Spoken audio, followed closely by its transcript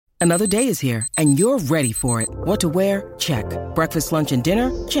Another day is here, and you're ready for it. What to wear? Check. Breakfast, lunch, and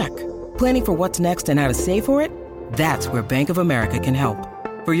dinner? Check. Planning for what's next and how to save for it? That's where Bank of America can help.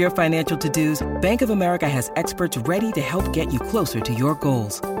 For your financial to-dos, Bank of America has experts ready to help get you closer to your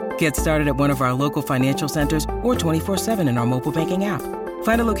goals. Get started at one of our local financial centers or 24/7 in our mobile banking app.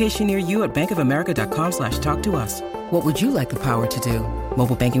 Find a location near you at bankofamerica.com/talktous. What would you like the power to do?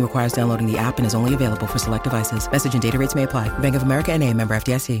 Mobile banking requires downloading the app and is only available for select devices. Message and data rates may apply. Bank of America N.A., member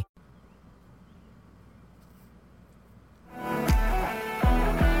FDIC.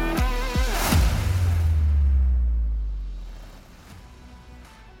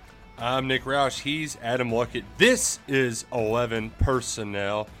 I'm Nick Roush. He's Adam Luckett. This is 11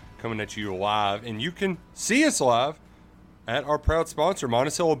 Personnel coming at you live, and you can see us live at our proud sponsor,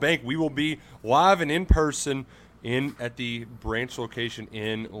 Monticello Bank. We will be live and in person at the branch location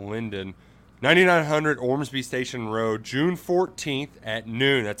in Linden, 9900 Ormsby Station Road, June 14th at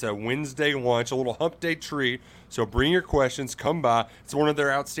noon. That's a Wednesday lunch, a little hump day treat. So bring your questions, come by. It's one of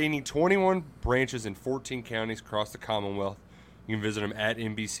their outstanding 21 branches in 14 counties across the Commonwealth. You can visit them at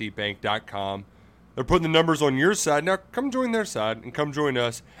nbcbank.com. They're putting the numbers on your side. Now come join their side and come join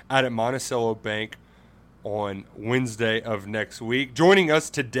us out at Monticello Bank on Wednesday of next week. Joining us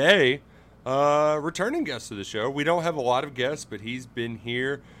today, returning guest to the show. We don't have a lot of guests, but he's been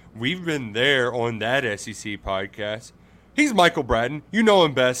here. We've been there on that SEC podcast. He's Michael Bratton. You know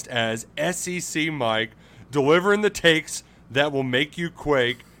him best as SEC Mike, delivering the takes that will make you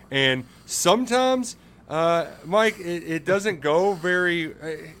quake. And sometimes, Mike, it doesn't go very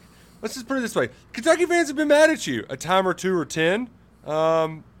let's just put it this way. Kentucky fans have been mad at you a time or two or 10.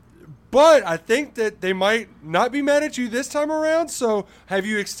 But I think that they might not be mad at you this time around. So have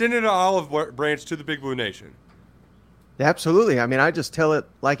you extended an olive branch to the Big Blue Nation? Absolutely. I mean, I just tell it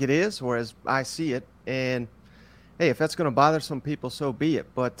like it is, or as I see it. And, hey, if that's going to bother some people, so be it.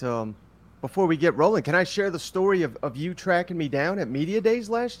 But before we get rolling, can I share the story of you tracking me down at Media Days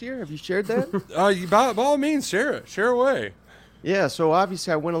last year? Have you shared that? By all means, share it. Share away. Yeah, so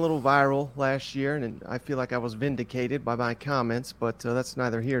obviously I went a little viral last year, and I feel like I was vindicated by my comments, but that's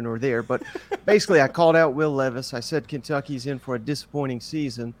neither here nor there. But basically I called out Will Levis. I said Kentucky's in for a disappointing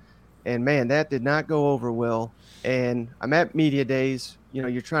season, and, man, that did not go over well. And I'm at Media Days. You know,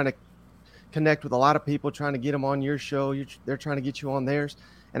 you're trying to connect with a lot of people, trying to get them on your show. They're trying to get you on theirs.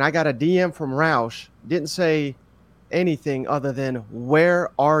 And I got a DM from Roush. Didn't say anything other than, "Where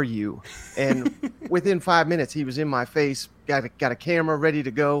are you?" And within 5 minutes, he was in my face, got a camera ready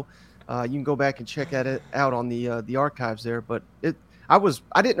to go. You can go back and check it out on the archives there. But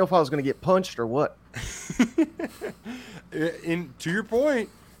I didn't know if I was going to get punched or what. And to your point,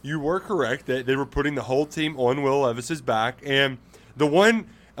 you were correct that they were putting the whole team on Will Levis's back. And the one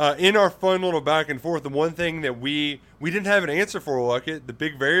in our fun little back and forth, the one thing that we didn't have an answer for, Luckett, the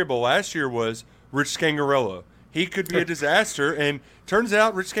big variable last year was Rich Scangarello. He could be a disaster, and turns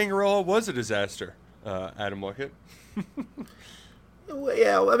out Rich Scangarello was a disaster, Adam Luckett.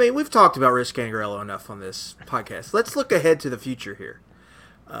 Yeah, I mean, we've talked about Rich Scangarello enough on this podcast. Let's look ahead to the future here.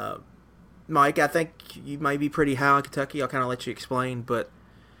 Mike, I think you might be pretty high on Kentucky. I'll kind of let you explain, but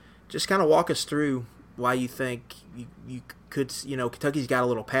just kind of walk us through why you think you could, Kentucky's got a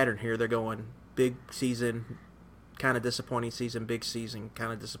little pattern here. They're going big season, kind of disappointing season, big season,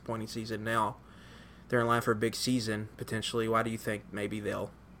 kind of disappointing season. Now they're in line for a big season, potentially. Why do you think maybe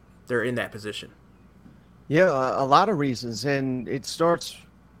they're in that position? Yeah, a lot of reasons, and it starts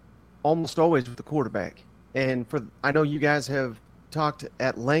almost always with the quarterback. And I know you guys have talked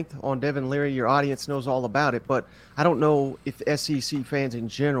at length on Devin Leary. Your audience knows all about it, but I don't know if SEC fans in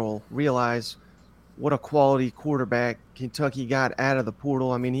general realize what a quality quarterback Kentucky got out of the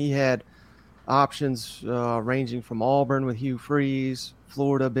portal. I mean, he had options ranging from Auburn with Hugh Freeze,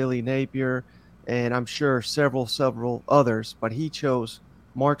 Florida, Billy Napier, and I'm sure several others, but he chose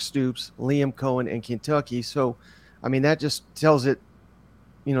Mark Stoops, Liam Cohen, and Kentucky. So, I mean, that just tells it,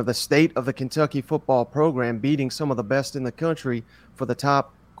 the state of the Kentucky football program, beating some of the best in the country for the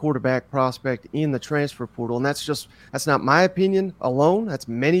top quarterback prospect in the transfer portal. And that's not my opinion alone. That's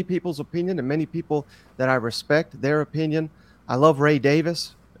many people's opinion, and many people that I respect their opinion. I love Ray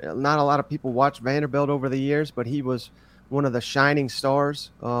Davis. Not a lot of people watched Vanderbilt over the years, but he was one of the shining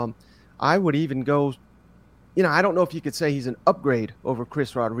stars. I would even go, I don't know if you could say he's an upgrade over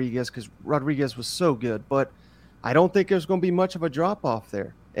Chris Rodriguez, because Rodriguez was so good, but I don't think there's going to be much of a drop-off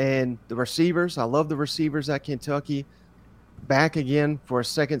there. And the receivers, I love the receivers at Kentucky. Back again for a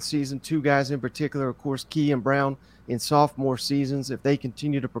second season, two guys in particular, of course, Key and Brown in sophomore seasons. If they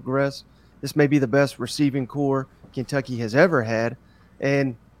continue to progress, this may be the best receiving core Kentucky has ever had.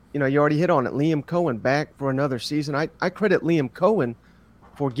 And, you already hit on it. Liam Cohen back for another season. I credit Liam Cohen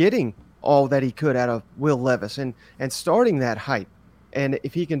for getting all that he could out of Will Levis and starting that hype. And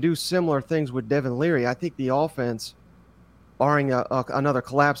if he can do similar things with Devin Leary, I think the offense, barring another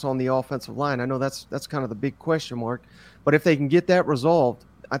collapse on the offensive line, I know that's kind of the big question mark, but if they can get that resolved,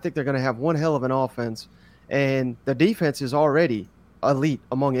 I think they're going to have one hell of an offense. And the defense is already elite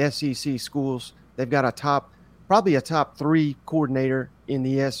among SEC schools. They've got probably a top 3 coordinator in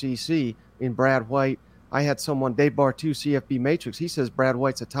the SEC in Brad White. I had someone, Dave Bartu, CFB Matrix, he says Brad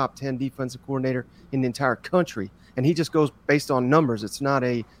White's a top 10 defensive coordinator in the entire country. And he just goes based on numbers. It's not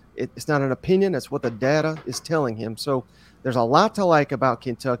an opinion. It's what the data is telling him. So there's a lot to like about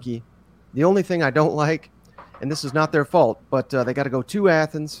Kentucky. The only thing I don't like, and this is not their fault, but they got to go to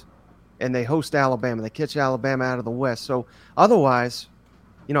Athens and they host Alabama. They catch Alabama out of the West. So otherwise,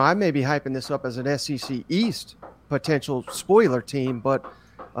 I may be hyping this up as an SEC East potential spoiler team, but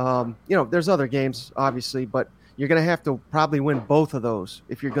there's other games, obviously, but you're going to have to probably win both of those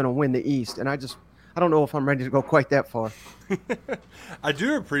if you're going to win the East. And I don't know if I'm ready to go quite that far. I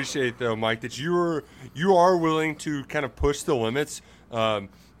do appreciate, though, Mike, that you are willing to kind of push the limits.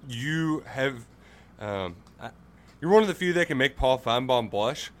 You're one of the few that can make Paul Feinbaum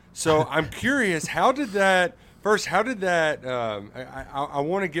blush. So I'm curious, how did that – I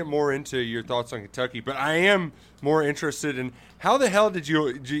want to get more into your thoughts on Kentucky, but I am more interested in how the hell did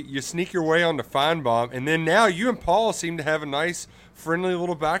you sneak your way onto Feinbaum, and then now you and Paul seem to have a nice, friendly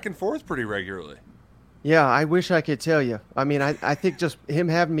little back and forth pretty regularly. Yeah, I wish I could tell you. I mean, I think just him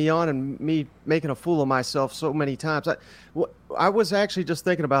having me on and me making a fool of myself so many times. I was actually just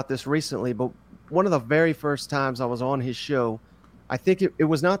thinking about this recently, but one of the very first times I was on his show, I think it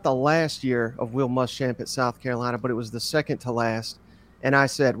was not the last year of Will Muschamp at South Carolina, but it was the second to last. And I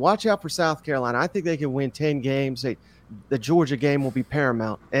said, watch out for South Carolina. I think they can win 10 games. The Georgia game will be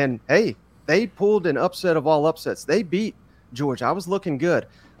paramount. And, hey, they pulled an upset of all upsets. They beat Georgia. I was looking good.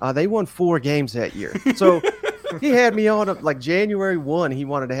 They won 4 games that year. So he had me on like January 1. He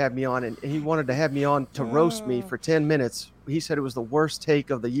wanted to have me on, and he wanted to have me on to roast me for 10 minutes. He said it was the worst take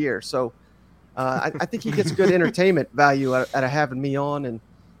of the year. So I think he gets good entertainment value out of having me on. And,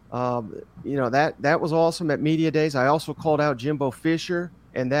 that was awesome at Media Days. I also called out Jimbo Fisher,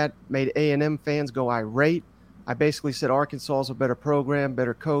 and that made A&M fans go irate. I basically said Arkansas is a better program,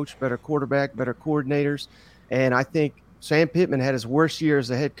 better coach, better quarterback, better coordinators. And I think Sam Pittman had his worst year as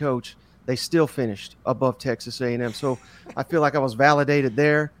a head coach. They still finished above Texas A&M. So I feel like I was validated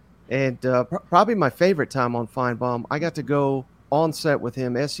there. And probably my favorite time on Feinbaum, I got to go on set with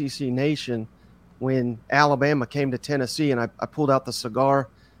him, SEC Nation, when Alabama came to Tennessee, and I pulled out the cigar,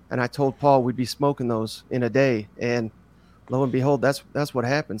 and I told Paul we'd be smoking those in a day. And lo and behold, that's what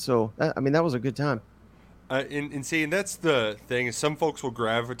happened. So, that was a good time. And that's the thing, is some folks will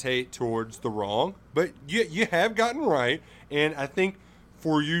gravitate towards the wrong, but you have gotten right. And I think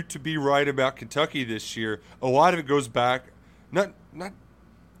for you to be right about Kentucky this year, a lot of it goes back,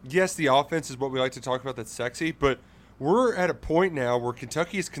 yes, the offense is what we like to talk about, that's sexy, but we're at a point now where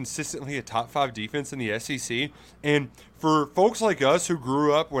Kentucky is consistently a top 5 defense in the SEC. And for folks like us who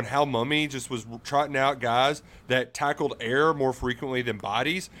grew up when Hal Mumme just was trotting out guys that tackled air more frequently than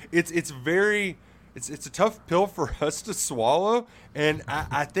bodies, it's a tough pill for us to swallow. And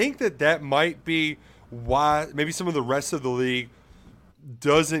I think that might be why maybe some of the rest of the league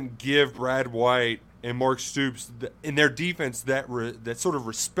doesn't give Brad White and Mark Stoops in their defense that sort of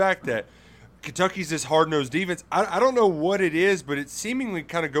respect that Kentucky's this hard-nosed defense. I don't know what it is, but it seemingly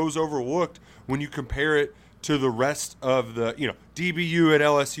kind of goes overlooked when you compare it to the rest of the, DBU at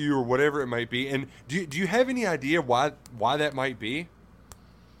LSU or whatever it might be. And do you have any idea why that might be?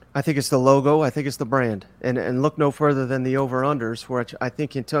 I think it's the logo. I think it's the brand. And look no further than the over-unders, where I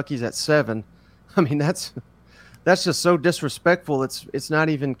think Kentucky's at 7. I mean, that's just so disrespectful. It's not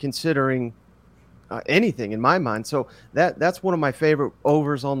even considering anything in my mind. So that's one of my favorite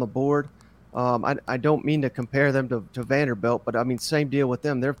overs on the board. I don't mean to compare them to Vanderbilt, but I mean, same deal with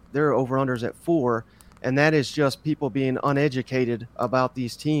them. They're over-unders at 4, and that is just people being uneducated about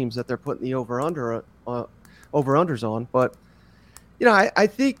these teams that they're putting the over-unders on. But I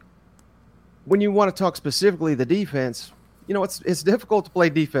think when you want to talk specifically the defense, it's difficult to play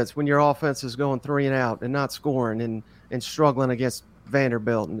defense when your offense is going 3 and out and not scoring and struggling against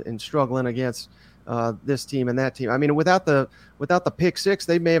Vanderbilt and struggling against this team and that team. I mean, without the pick 6,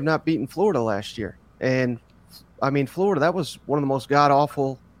 they may have not beaten Florida last year. And I mean, Florida, that was one of the most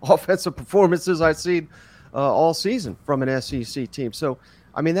god-awful offensive performances I've seen all season from an SEC team. So,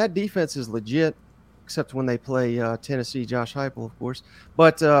 I mean, that defense is legit, except when they play Tennessee, Josh Heupel, of course.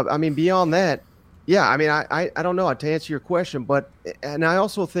 But, I mean, beyond that, yeah, I mean, I don't know, to answer your question. And I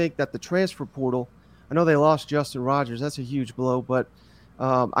also think that the transfer portal, I know they lost Justin Rogers. That's a huge blow. But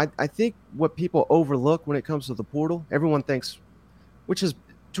I think what people overlook when it comes to the portal, everyone thinks, which is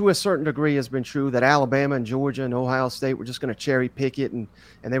to a certain degree has been true, that Alabama and Georgia and Ohio State were just going to cherry pick it and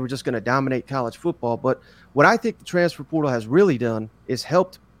they were just going to dominate college football. But what I think the transfer portal has really done is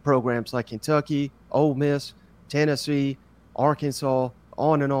helped programs like Kentucky, Ole Miss, Tennessee, Arkansas,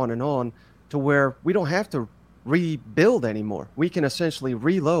 on and on and on, to where we don't have to rebuild anymore. We can essentially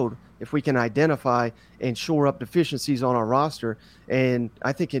reload if we can identify and shore up deficiencies on our roster. And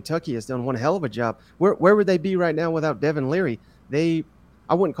I think Kentucky has done one hell of a job. Where would they be right now without Devin Leary?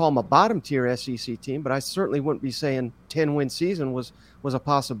 I wouldn't call them a bottom tier SEC team, but I certainly wouldn't be saying 10-win season was a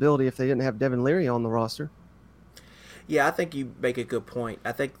possibility if they didn't have Devin Leary on the roster. Yeah, I think you make a good point.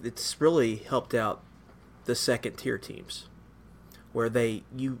 I think it's really helped out the second tier teams, where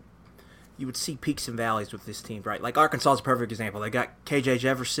you would see peaks and valleys with this team, right? Like Arkansas is a perfect example. They got KJ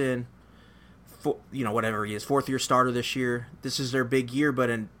Jefferson, whatever he is, 4th-year starter this year. This is their big year, but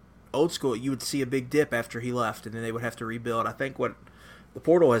in old school, you would see a big dip after he left, and then they would have to rebuild. I think what the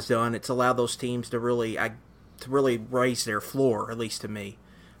portal has done, it's allowed those teams to really raise their floor, at least to me.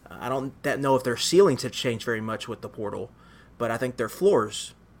 I don't know if their ceilings have changed very much with the portal, but I think their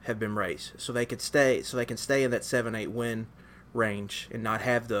floors have been raised, so they can stay in that 7-8 win range and not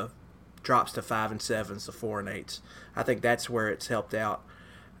have the drops to 5 and 7s, the 4 and 8s. I think that's where it's helped out.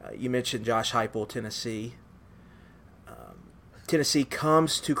 You mentioned Josh Heupel, Tennessee. Tennessee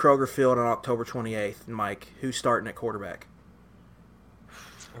comes to Kroger Field on October 28th. Mike, who's starting at quarterback?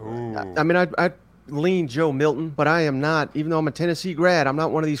 Ooh. I mean, I'd lean Joe Milton, but I am not, even though I'm a Tennessee grad, I'm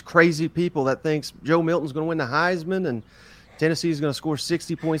not one of these crazy people that thinks Joe Milton's going to win the Heisman and Tennessee's going to score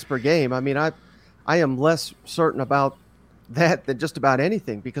 60 points per game. I mean, I am less certain about that than just about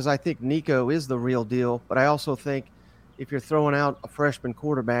anything, because I think Nico is the real deal. But I also think if you're throwing out a freshman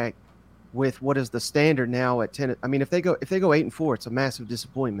quarterback with what is the standard now at 10, I mean, if they go 8-4, it's a massive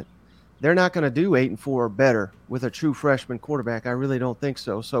disappointment. They're not going to do 8-4 or better with a true freshman quarterback. I really don't think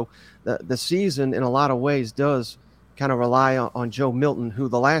so. So the season, in a lot of ways, does kind of rely on Joe Milton, who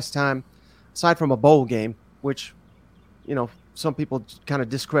the last time, aside from a bowl game, which, some people kind of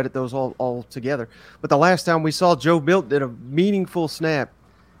discredit those all together, but the last time we saw Joe Milton in a meaningful snap,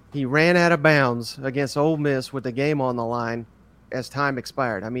 he ran out of bounds against Ole Miss with the game on the line as time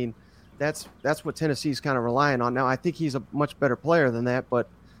expired. I mean, that's what Tennessee's kind of relying on. Now, I think he's a much better player than that, but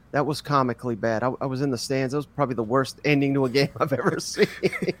that was comically bad. I was in the stands. That was probably the worst ending to a game I've ever seen.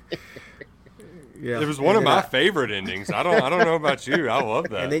 Yeah, it was one of my favorite endings. I don't know about you. I love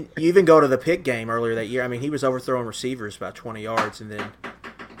that. And then you even go to the Pitt game earlier that year. I mean, he was overthrowing receivers about 20 yards, and then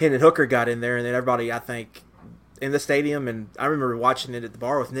Hendon Hooker got in there, and then everybody, I think, in the stadium, and I remember watching it at the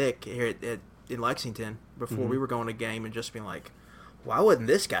bar with Nick here in Lexington before we were going to game, and just being like, why wouldn't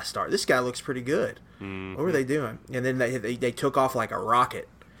this guy start? This guy looks pretty good. Mm-hmm. What were they doing? And then they took off like a rocket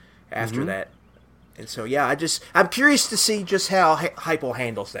after that. And so, yeah, I'm curious to see just how Heupel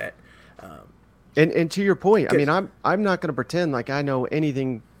handles that. And to your point, I mean, I'm not going to pretend like I know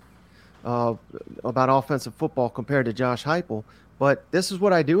anything about offensive football compared to Josh Heupel, but this is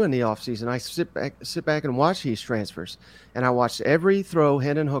what I do in the offseason. I sit back and watch these transfers, and I watched every throw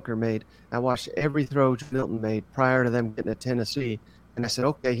Hendon Hooker made. I watched every throw Milton made prior to them getting to Tennessee, and I said,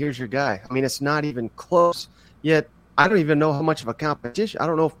 okay, here's your guy. I mean, it's not even close yet. I don't even know how much of a competition. I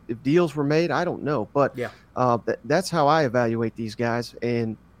don't know if deals were made. I don't know, but yeah, that's how I evaluate these guys.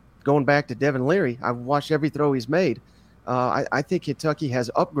 And going back to Devin Leary, I've watched every throw he's made. I think Kentucky has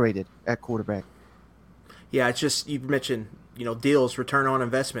upgraded at quarterback. Yeah, it's just, you mentioned, deals, return on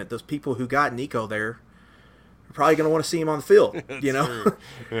investment. Those people who got Nico there are probably going to want to see him on the field.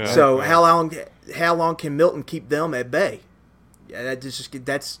 Yeah, so how long can Milton keep them at bay? Yeah,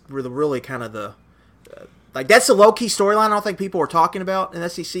 that's really kind of the that's the low key storyline. I don't think people are talking about in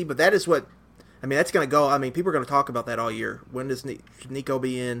SEC, but that is what. I mean, that's going to go. I mean, people are going to talk about that all year. When does Nico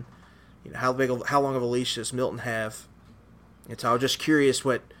be in? How long of a leash does Milton have? And so I was just curious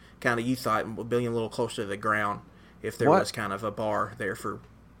what kind of you thought, being a little closer to the ground, if there was kind of a bar there for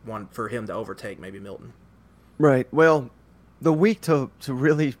him to overtake maybe Milton. Right. Well, the week to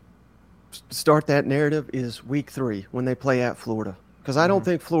really start that narrative is week 3 when they play at Florida, because I don't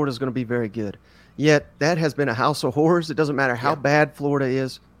think Florida's going to be very good. Yet that has been a house of horrors. It doesn't matter how bad Florida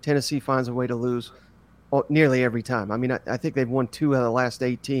is. Tennessee finds a way to lose nearly every time. I mean, I think they've won 2 out of the last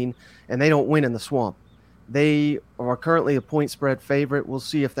 18, and they don't win in the swamp. They are currently a point spread favorite. We'll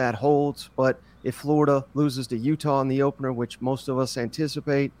see if that holds. But if Florida loses to Utah in the opener, which most of us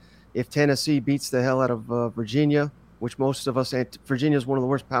anticipate, if Tennessee beats the hell out of Virginia, which most of us Virginia is one of the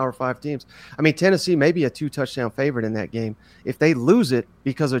worst Power 5 teams. I mean, Tennessee may be a 2-touchdown favorite in that game. If they lose it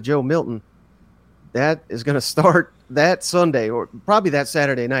because of Joe Milton, that is going to start that Sunday or probably that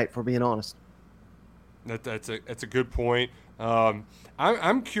Saturday night, for being honest. That's a good point.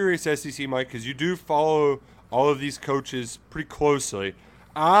 I'm curious, SEC Mike, because you do follow all of these coaches pretty closely.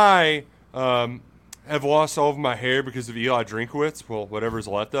 I have lost all of my hair because of Eli Drinkwitz. Well, whatever's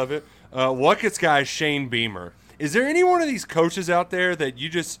left of it. Luckett's guy Shane Beamer. Is there any one of these coaches out there that you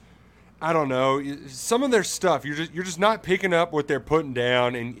just, I don't know, some of their stuff you're just not picking up what they're putting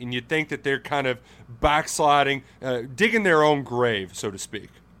down, and you think that they're kind of backsliding, digging their own grave, so to speak?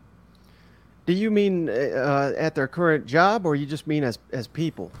 Do you mean at their current job, or you just mean as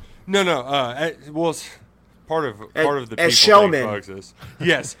people? No. Well, it's part of the as people showmen. bugs us.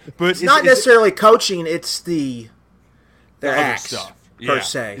 Yes, but it's not necessarily coaching. It's their acts stuff per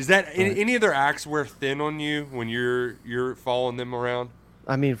se. Is that any of their acts wear thin on you when you're following them around?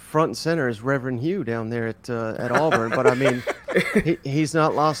 I mean, front and center is Reverend Hugh down there at Auburn, but I mean, he's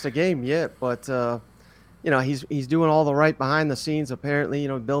not lost a game yet. But he's doing all the right behind the scenes. Apparently,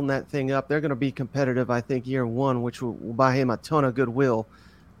 building that thing up. They're going to be competitive, I think, year one, which will buy him a ton of goodwill.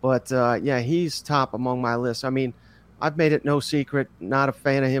 But he's top among my list. I mean, I've made it no secret, not a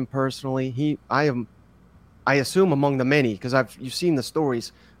fan of him personally. I assume among the many, because you've seen the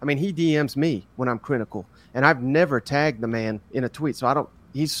stories. I mean, he DMs me when I'm critical, and I've never tagged the man in a tweet, so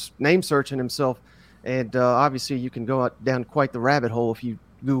he's name searching himself, and obviously you can go down quite the rabbit hole if you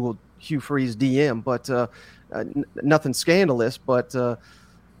Google Hugh Freeze DM, but nothing scandalous, but or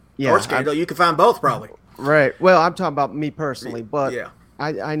scandal. You can find both probably. Right. Well, I'm talking about me personally, but yeah.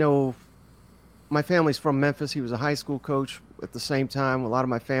 I know my family's from Memphis. He was a high school coach at the same time. A lot of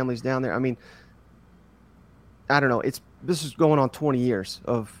my family's down there. I mean, I don't know. This is going on 20 years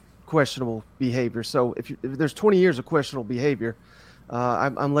of questionable behavior. So if there's 20 years of questionable behavior,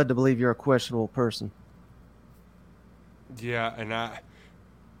 I'm led to believe you're a questionable person. Yeah, and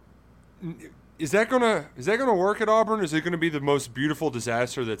is that gonna work at Auburn? Is it gonna be the most beautiful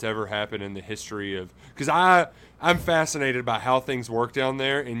disaster that's ever happened in the history of? Because I'm fascinated by how things work down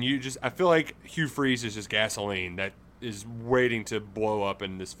there, and I feel like Hugh Freeze is just gasoline that is waiting to blow up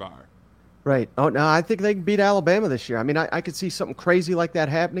in this fire. Right. Oh, no, I think they can beat Alabama this year. I mean, I could see something crazy like that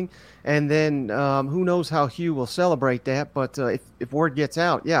happening, and then who knows how Hugh will celebrate that. But if word gets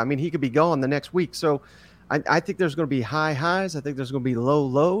out, I mean, he could be gone the next week. So I think there's going to be high highs. I think there's going to be low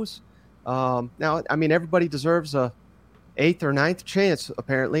lows. Now, I mean, everybody deserves a 8th or 9th chance,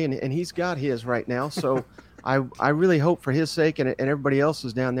 apparently, and he's got his right now. So I really hope for his sake and everybody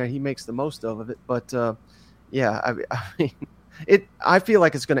else's down there, he makes the most of it. But, I mean, I feel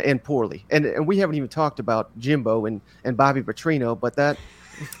like it's going to end poorly, and we haven't even talked about Jimbo and Bobby Petrino, but that,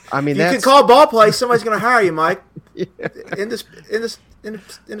 I mean, you can call ball play. Somebody's going to hire you, Mike. Yeah. In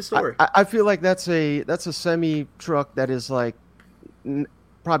the story, I feel like that's a semi truck that is like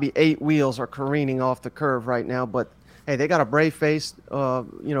probably 8 wheels are careening off the curve right now. But hey, they got a brave faced,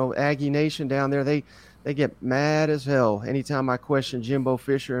 Aggie Nation down there. They get mad as hell anytime I question Jimbo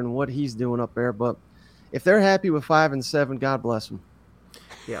Fisher and what he's doing up there, but. If they're happy with 5 and 7, God bless them.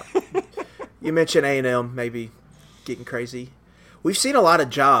 Yeah. You mentioned A&M maybe getting crazy. We've seen a lot of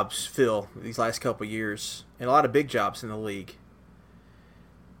jobs fill these last couple of years, and a lot of big jobs in the league.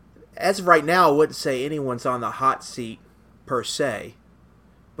 As of right now, I wouldn't say anyone's on the hot seat per se,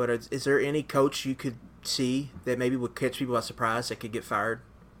 but is there any coach you could see that maybe would catch people by surprise that could get fired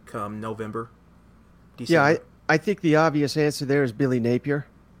come November, December? Yeah, I think the obvious answer there is Billy Napier.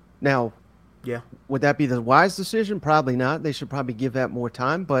 Now, yeah. Would that be the wise decision? Probably not. They should probably give that more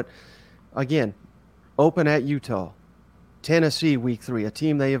time. But, again, open at Utah. Tennessee, week 3, a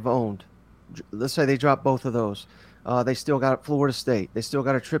team they have owned. Let's say they drop both of those. They still got Florida State. They still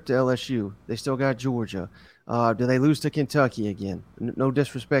got a trip to LSU. They still got Georgia. Do they lose to Kentucky again? No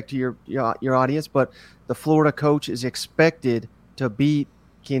disrespect to your audience, but the Florida coach is expected to beat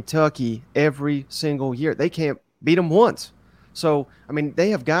Kentucky every single year. They can't beat them once. So, I mean,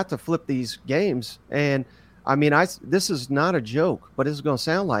 they have got to flip these games. And, I mean, this is not a joke, but it's going to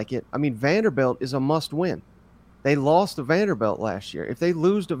sound like it. I mean, Vanderbilt is a must-win. They lost to Vanderbilt last year. If they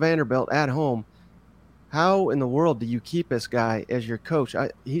lose to Vanderbilt at home, how in the world do you keep this guy as your coach?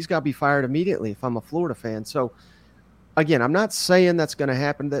 He's got to be fired immediately if I'm a Florida fan. So, again, I'm not saying that's going to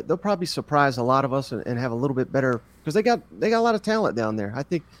happen. They'll probably surprise a lot of us and have a little bit better – because they got a lot of talent down there. I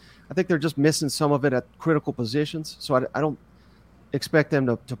think they're just missing some of it at critical positions. So, I don't – expect them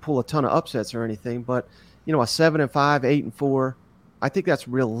to pull a ton of upsets or anything, but a 7-5, 8-4, I think that's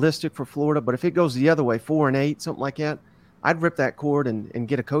realistic for Florida. But if it goes the other way, 4-8, something like that, I'd rip that cord and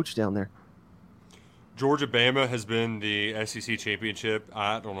get a coach down there. Georgia Bama has been the SEC championship.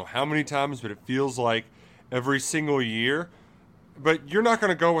 I don't know how many times, but it feels like every single year. but you're not going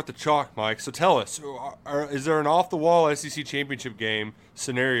to go with the chalk, Mike. So tell us, is there an off-the-wall SEC championship game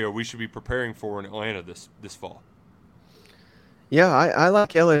scenario we should be preparing for in Atlanta this fall? Yeah, I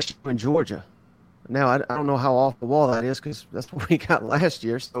like LSU and Georgia. Now, I don't know how off the wall that is because that's what we got last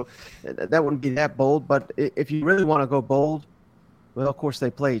year, so that wouldn't be that bold. But if you really want to go bold, well, of course,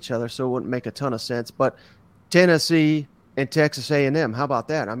 they play each other, so it wouldn't make a ton of sense. But Tennessee and Texas A&M, how about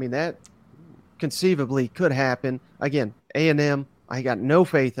that? I mean, that conceivably could happen. Again, A&M, I got no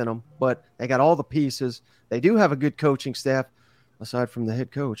faith in them, but they got all the pieces. They do have a good coaching staff, aside from the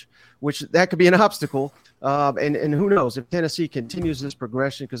head coach, which that could be an obstacle. And who knows if Tennessee continues this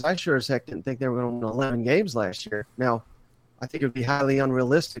progression, because I sure as heck didn't think they were going to win 11 games last year. Now, I think it would be highly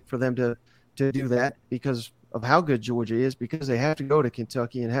unrealistic for them to do that because of how good Georgia is, because they have to go to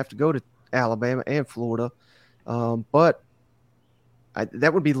Kentucky and have to go to Alabama and Florida. But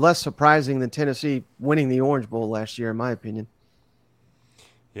that would be less surprising than Tennessee winning the Orange Bowl last year, in my opinion.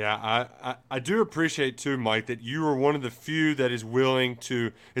 Yeah, I do appreciate too, Mike, that you were one of the few that is willing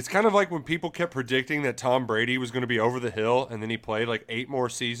to – it's kind of like when people kept predicting that Tom Brady was going to be over the hill and then he played like 8 more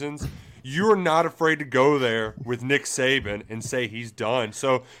seasons. You are not afraid to go there with Nick Saban and say he's done.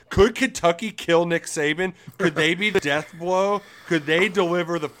 So could Kentucky kill Nick Saban? Could they be the death blow? Could they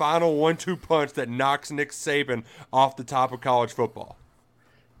deliver the final 1-2 punch that knocks Nick Saban off the top of college football?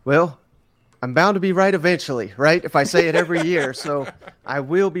 Well, I'm bound to be right eventually, right? If I say it every year. So I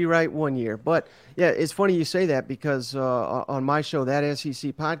will be right one year. But, yeah, it's funny you say that because on my show, That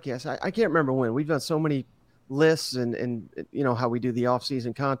SEC Podcast, I can't remember when. We've done so many lists and you know how we do the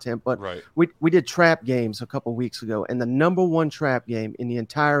off-season content. But right. we did trap games a couple weeks ago. And the number one trap game in the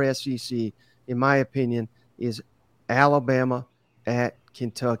entire SEC, in my opinion, is Alabama at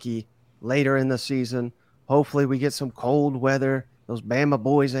Kentucky later in the season. Hopefully we get some cold weather. Those Bama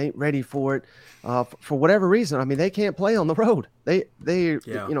boys ain't ready for it for whatever reason. I mean, they can't play on the road. You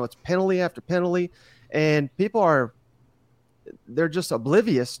know, it's penalty after penalty, and they're just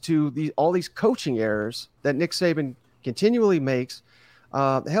oblivious to all these coaching errors that Nick Saban continually makes.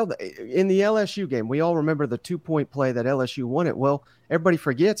 Hell, in the LSU game, we all remember the 2-point play that LSU won it. Well, everybody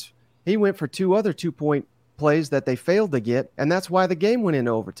forgets he went for 2 other 2-point plays that they failed to get, and that's why the game went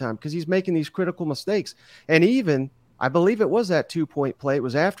into overtime, because he's making these critical mistakes. And even I believe it was that 2-point play. It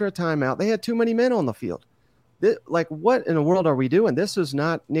was after a timeout. They had too many men on the field. Like, what in the world are we doing? This is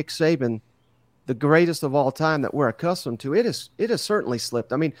not Nick Saban, the greatest of all time that we're accustomed to. It has certainly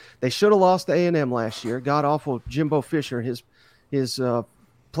slipped. I mean, they should have lost to A&M last year. God awful Jimbo Fisher, his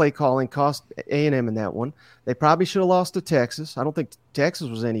play calling cost A&M in that one. They probably should have lost to Texas. I don't think Texas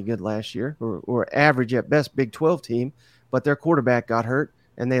was any good last year, or average at best Big 12 team, but their quarterback got hurt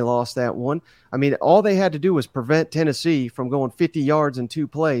and they lost that one. I mean, all they had to do was prevent Tennessee from going 50 yards in 2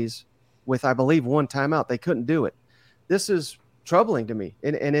 plays with, I believe, 1 timeout. They couldn't do it. This is troubling to me.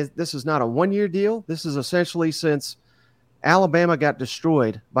 And this is not a one-year deal. This is essentially since Alabama got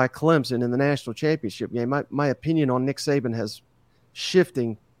destroyed by Clemson in the national championship game. My opinion on Nick Saban has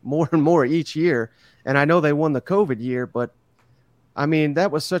shifting more and more each year. And I know they won the COVID year, but I mean,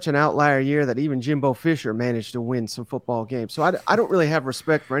 that was such an outlier year that even Jimbo Fisher managed to win some football games. So I don't really have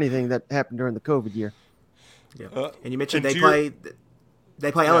respect for anything that happened during the COVID year. Yeah. And you mentioned they play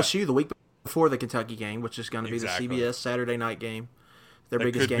LSU the week before the Kentucky game, which is going to be the CBS Saturday night game. Their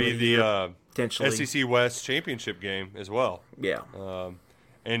biggest game could of the be year, potentially. SEC West championship game as well. Yeah.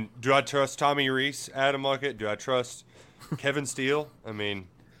 And do I trust Tommy Rees, Adam Luckett? Do I trust Kevin Steele? I mean,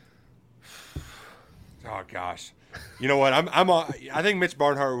 oh gosh. You know what? I think Mitch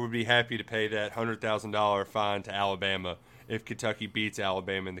Barnhart would be happy to pay that $100,000 fine to Alabama if Kentucky beats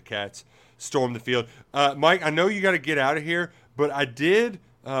Alabama and the Cats storm the field. Mike, I know you got to get out of here, but I did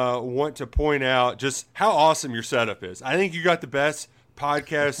want to point out just how awesome your setup is. I think you got the best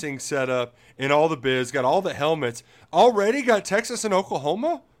podcasting setup in all the biz. Got all the helmets. Already got Texas and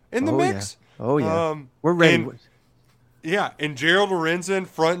Oklahoma in the mix. Yeah. Oh yeah, we're ready. And Gerald Lorenzen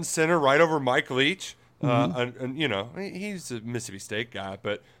front and center, right over Mike Leach. And you know, he's a Mississippi State guy,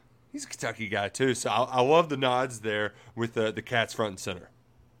 but he's a Kentucky guy too. So I love the nods there with the Cats front and center.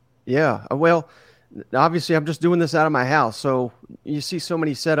 Yeah, well, obviously I'm just doing this out of my house, so you see so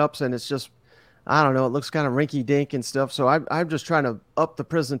many setups, and it's just, I don't know, it looks kind of rinky-dink and stuff. So I'm just trying to up the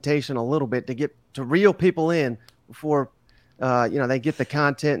presentation a little bit to get to reel people in before they get the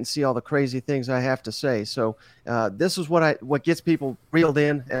content and see all the crazy things I have to say. So this is what gets people reeled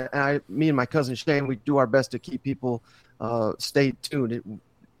in. And me and my cousin Shane, we do our best to keep people stay tuned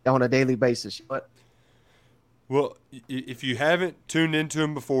on a daily basis. Well, if you haven't tuned into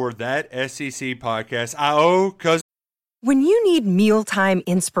him before, That SEC Podcast, I owe cousin When you need mealtime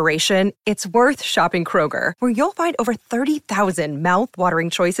inspiration, it's worth shopping Kroger, where you'll find over 30,000 mouth-watering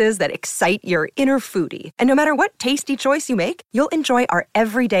choices that excite your inner foodie. And no matter what tasty choice you make, you'll enjoy our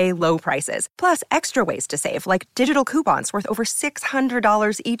everyday low prices, plus extra ways to save, like digital coupons worth over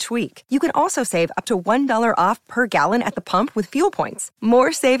 $600 each week. You can also save up to $1 off per gallon at the pump with fuel points.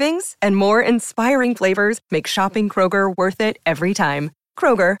 More savings and more inspiring flavors make shopping Kroger worth it every time.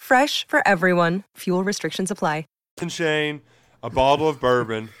 Kroger, fresh for everyone. Fuel restrictions apply. And Shane, a bottle of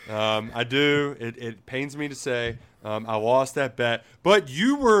bourbon. I do. It pains me to say I lost that bet. But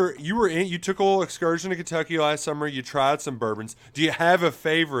you took a little excursion to Kentucky last summer. You tried some bourbons. Do you have a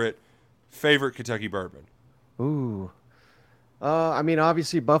favorite Kentucky bourbon? Ooh. I mean,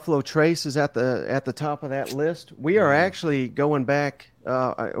 obviously Buffalo Trace is at the top of that list. We are actually going back,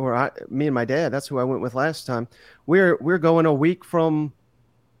 me and my dad. That's who I went with last time. We're going a week from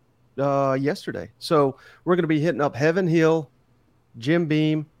yesterday, so we're going to be hitting up Heaven Hill, Jim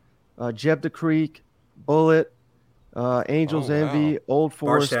Beam, Jebda Creek, Bullet, Angels Envy, Old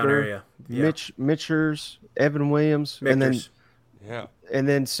Forester, Mitchers, Evan Williams, and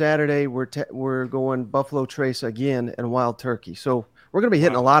then Saturday we're going Buffalo Trace again and Wild Turkey. So we're going to be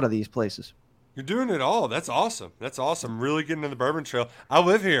hitting a lot of these places. You're doing it all. That's awesome. Really getting in the bourbon trail. I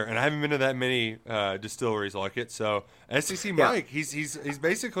live here, and I haven't been to that many distilleries like it. So SEC Mike, he's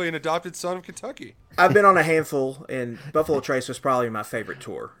basically an adopted son of Kentucky. I've been on a handful, and Buffalo Trace was probably my favorite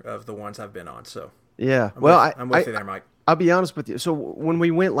tour of the ones I've been on. So yeah, I'm with you there, Mike. I'll be honest with you. So when we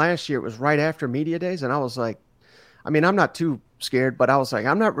went last year, it was right after media days, and I was like, I mean, I'm not too scared, but I was like,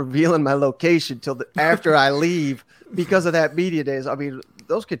 I'm not revealing my location till after I leave because of that media days. I mean,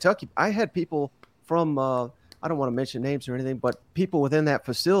 those Kentucky, I had people from, I don't want to mention names or anything, but people within that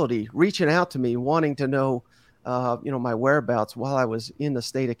facility reaching out to me wanting to know, my whereabouts while I was in the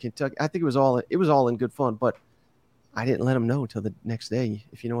state of Kentucky. I think it was all in good fun, but I didn't let them know until the next day,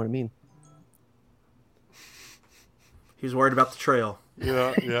 if you know what I mean. He was worried about the trail.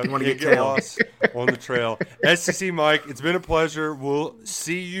 Yeah. You want to get lost on the trail. SEC Mike, it's been a pleasure. We'll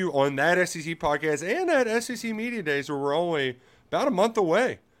see you on that SEC podcast and at SEC Media Days, where we're only about a month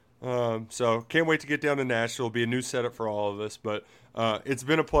away. So can't wait to get down to Nashville. It'll be a new setup for all of us. But it's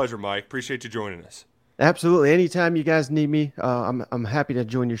been a pleasure, Mike. Appreciate you joining us. Absolutely. Anytime you guys need me, I'm happy to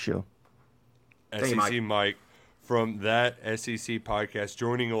join your show. SEC Mike from that SEC podcast,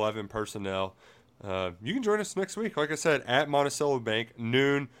 joining 11 personnel. You can join us next week, like I said, at Monticello Bank,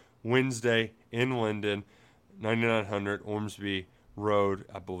 noon, Wednesday in Linden, 9900 Ormsby Road,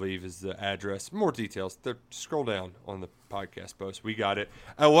 I believe is the address. More details, scroll down on the podcast post. We got it.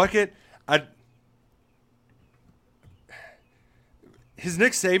 I like it. His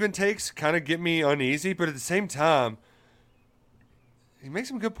Nick Saban takes kind of get me uneasy, but at the same time, he makes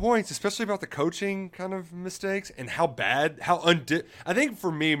some good points, especially about the coaching kind of mistakes and how bad, I think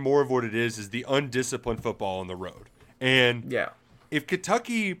for me, more of what it is the undisciplined football on the road. And if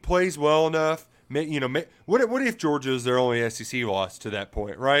Kentucky plays well enough, what if Georgia is their only SEC loss to that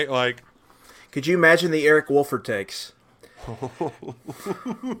point, right? Like, could you imagine the Eric Wolford takes? I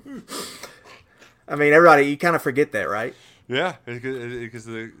mean, everybody, you kind of forget that, right? Yeah, because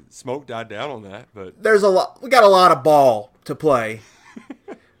the smoke died down on that. But we got a lot of ball to play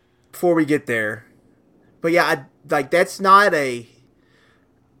before we get there. But yeah, that's not that's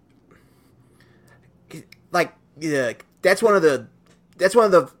one of the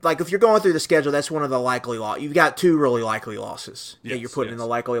if you're going through the schedule, that's one of the likely loss. You've got two really likely losses that you're putting in the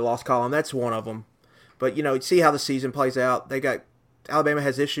likely loss column. That's one of them. But see how the season plays out. Alabama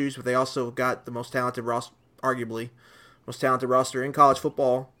has issues, but they also got the most talented roster, arguably most talented roster in college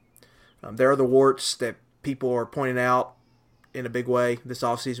football. There are the warts that people are pointing out in a big way this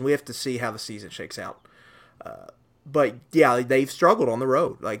offseason. We have to see how the season shakes out. But yeah, they've struggled on the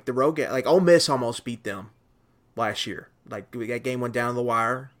road. Like the road game, like Ole Miss almost beat them last year. Like that game went down to the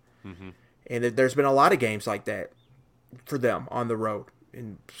wire, and there's been a lot of games like that for them on the road.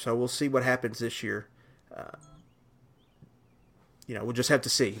 And so we'll see what happens this year. We'll just have to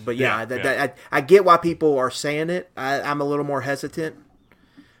see. But I get why people are saying it. I'm a little more hesitant,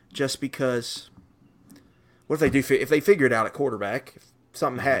 just because. What if they figure it out at quarterback? If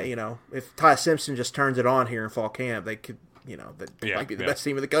something if Ty Simpson just turns it on here in fall camp, they could, they might be the best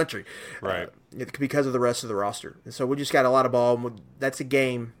team in the country, right? Because of the rest of the roster. And so we just got a lot of ball. And that's a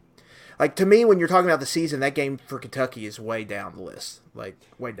game. Like, to me, when you're talking about the season, that game for Kentucky is way down the list. Like,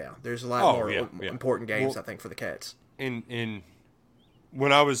 way down. There's a lot more important games, I think, for the Cats. In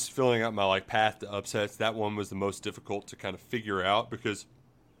when I was filling out my path to upsets, that one was the most difficult to kind of figure out because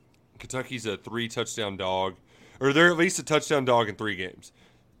Kentucky's a 3-touchdown dog, or they're at least a touchdown dog in 3 games.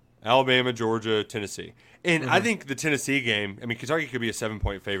 Alabama, Georgia, Tennessee. And I think the Tennessee game, I mean, Kentucky could be a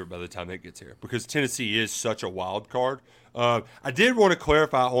 7-point favorite by the time that gets here because Tennessee is such a wild card. I did want to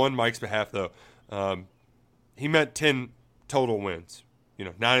clarify on Mike's behalf, though. He meant 10 total wins.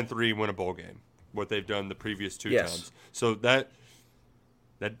 9-3 win a bowl game, what they've done the previous two times. So that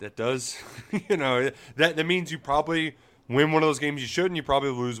does, that means you probably win one of those games you shouldn't. You probably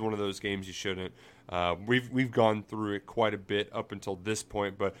lose one of those games you shouldn't. We've gone through it quite a bit up until this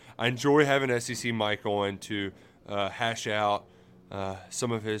point, but I enjoy having SEC Mike on to hash out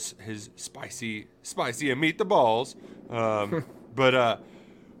some of his spicy and meet the balls. But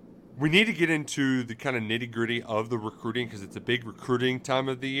we need to get into the kind of nitty-gritty of the recruiting because it's a big recruiting time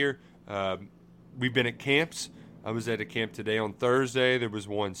of the year. We've been at camps. I was at a camp today on Thursday. There was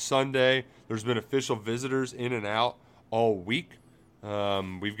one Sunday. There's been official visitors in and out all week.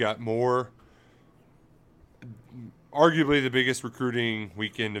 We've got more, arguably the biggest recruiting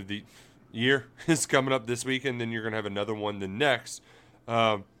weekend of the year is coming up this weekend. Then you're going to have another one the next.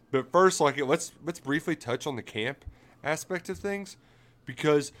 But first, let's briefly touch on the camp aspect of things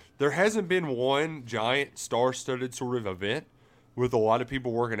because there hasn't been one giant star-studded sort of event with a lot of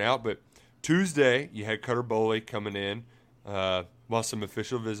people working out. But Tuesday, you had Cutter Boley coming in while some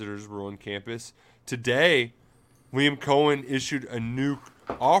official visitors were on campus. Today, Liam Cohen issued a new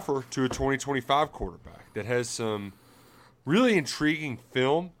offer to a 2025 quarterback that has some really intriguing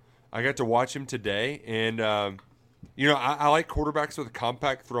film. I got to watch him today, and I like quarterbacks with a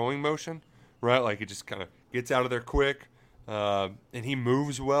compact throwing motion, right? Like it just kind of gets out of there quick, and he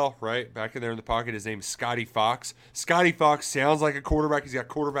moves well, right? Back in there in the pocket, his name is Scotty Fox. Scotty Fox sounds like a quarterback. He's got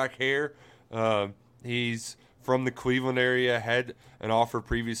quarterback hair. He's from the Cleveland area, had an offer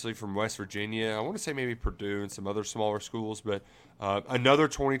previously from West Virginia. I want to say maybe Purdue and some other smaller schools, but another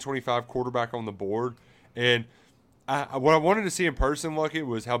 2025 quarterback on the board. And what I wanted to see in person, Lucky,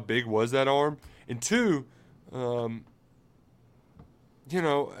 was how big was that arm? And two, the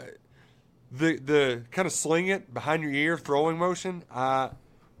kind of sling it behind your ear throwing motion,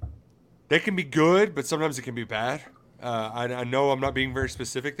 they can be good, but sometimes it can be bad. I know I'm not being very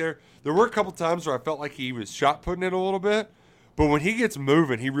specific there. There were a couple times where I felt like he was shot putting it a little bit, but when he gets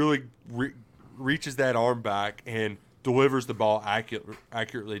moving, he really reaches that arm back and delivers the ball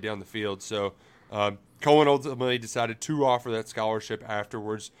accurately down the field. So Cohen ultimately decided to offer that scholarship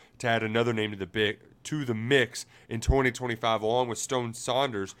afterwards to add another name to the mix in 2025, along with Stone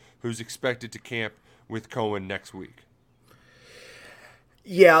Saunders, who's expected to camp with Cohen next week.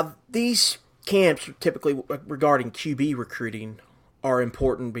 Yeah, these camps typically regarding QB recruiting are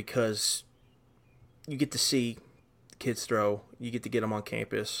important because you get to see kids throw, you get to get them on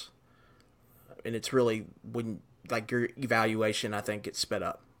campus, and it's really when your evaluation, I think, gets sped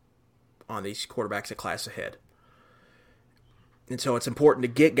up on these quarterbacks a class ahead. And so it's important to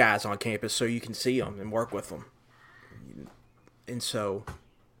get guys on campus so you can see them and work with them. And so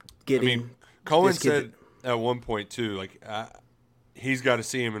Cohen said at one point too, he's got to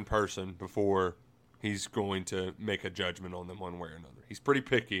see him in person before he's going to make a judgment on them one way or another. He's pretty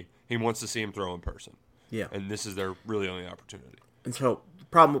picky. He wants to see him throw in person. Yeah. And this is their really only opportunity. And so the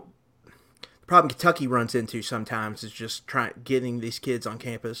problem Kentucky runs into sometimes is just getting these kids on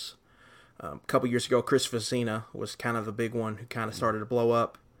campus. A couple years ago, Chris Vecina was kind of the big one who kind of started to blow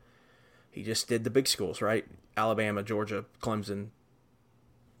up. He just did the big schools, right? Alabama, Georgia, Clemson,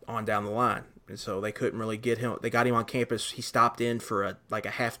 on down the line. And so they couldn't really get him. They got him on campus. He stopped in for a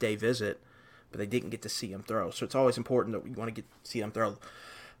half-day visit, but they didn't get to see him throw. So it's always important that we want to see him throw.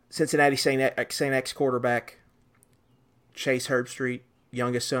 Cincinnati St. X quarterback, Chase Herbstreit,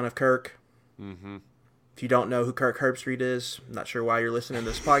 youngest son of Kirk. Mm-hmm. If you don't know who Kirk Herbstreit is, I'm not sure why you're listening to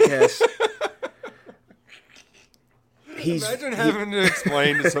this podcast. Imagine having to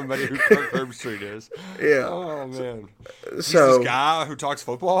explain to somebody who Kirk Herbstreit is. Yeah. Oh, man. He's this guy who talks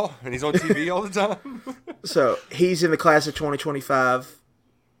football, and he's on TV all the time. So he's in the class of 2025.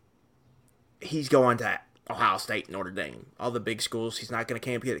 He's going to Ohio State, Notre Dame, all the big schools. He's not going to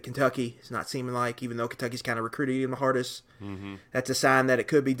camp at Kentucky. It's not seeming like, even though Kentucky's kind of recruiting him the hardest. Mm-hmm. That's a sign that it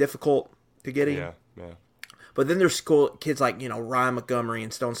could be difficult to get him. Yeah. But then there's kids like, Ryan Montgomery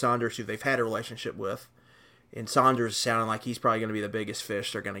and Stone Saunders who they've had a relationship with. And Saunders is sounding like he's probably going to be the biggest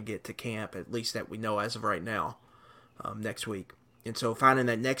fish they're going to get to camp, at least that we know as of right now, next week. And so finding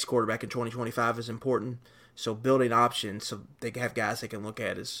that next quarterback in 2025 is important. So building options so they can have guys they can look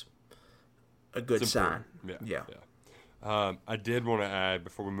at is a good sign. Yeah. I did want to add,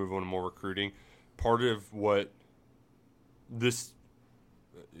 before we move on to more recruiting, part of what these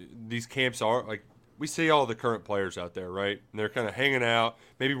camps are, we see all the current players out there, right? And they're kind of hanging out,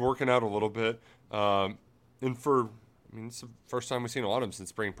 maybe working out a little bit. And for I mean, it's the first time we've seen a lot of them since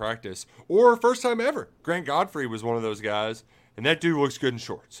spring practice, or first time ever. Grant Godfrey was one of those guys, and that dude looks good in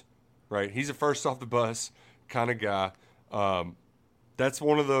shorts, right? He's a first off the bus kind of guy. That's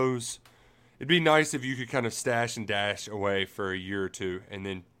one of those. It'd be nice if you could kind of stash and dash away for a year or two and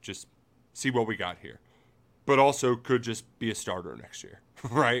then just see what we got here. But also could just be a starter next year,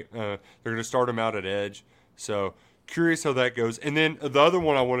 right? They're going to start him out at edge. So curious how that goes. And then the other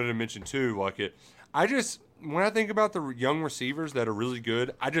one I wanted to mention too, when I think about the young receivers that are really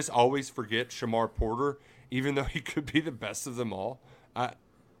good, I just always forget Shamar Porter, even though he could be the best of them all. That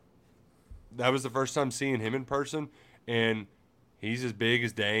was the first time seeing him in person, and he's as big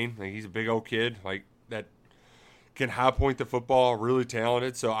as Dane. Like, he's a big old kid, like that can high point the football, really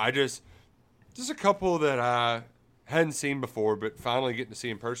talented. So just a couple that I hadn't seen before, but finally getting to see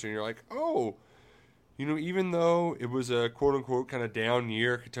in person. You're like, oh, even though it was a quote unquote kind of down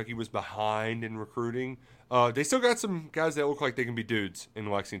year, Kentucky was behind in recruiting. They still got some guys that look like they can be dudes in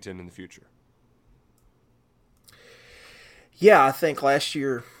Lexington in the future. Yeah, I think last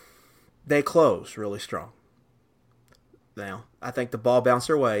year they closed really strong. Now, I think the ball bounced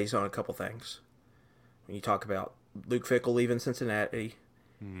their ways on a couple things. When you talk about Luke Fickell leaving Cincinnati,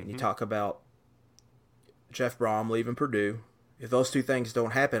 and you talk about Jeff Brom leaving Purdue, if those two things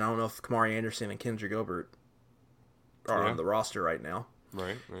don't happen, I don't know if Kamari Anderson and Kendra Gilbert are on the roster right now.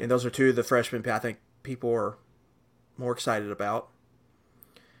 Right. And those are two of the freshmen I think people are more excited about.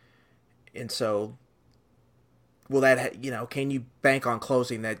 And so, will that, can you bank on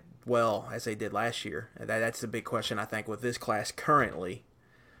closing that well as they did last year? That's the big question, I think, with this class currently.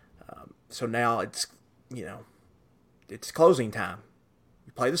 So now it's closing time.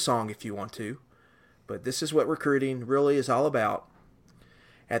 You play the song if you want to, but this is what recruiting really is all about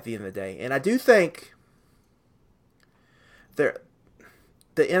at the end of the day. And I do think the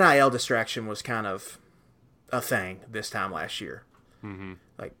NIL distraction was kind of a thing this time last year. Mm-hmm.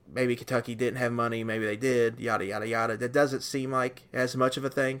 Like, maybe Kentucky didn't have money, maybe they did, yada, yada, yada. That doesn't seem like as much of a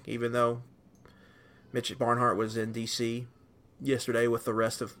thing, even though Mitch Barnhart was in D.C. yesterday with the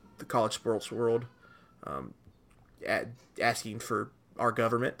rest of the college sports world asking for our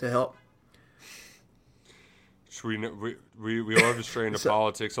government to help. We love to stray into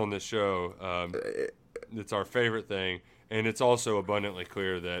politics on this show. It's our favorite thing, and it's also abundantly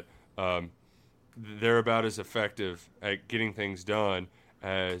clear that they're about as effective at getting things done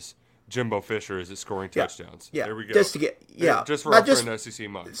as Jimbo Fisher is at scoring touchdowns. Yeah, there we go. Just for our friend SEC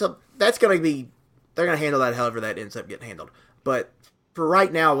money. So that's going to be, they're going to handle that however that ends up getting handled. But for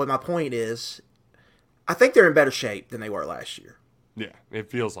right now, what my point is, I think they're in better shape than they were last year. Yeah,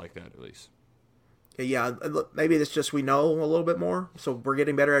 it feels like that at least. Yeah, maybe it's just we know a little bit more, so we're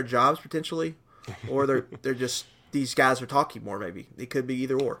getting better at jobs potentially, or they're just, these guys are talking more. Maybe it could be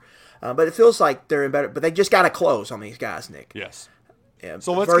either or, but it feels like they're in better. But they just got to close on these guys, Nick. Yes. Yeah,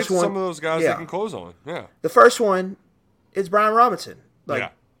 so let's get to some of those guys that can close on. Yeah. The first one is Brian Robinson,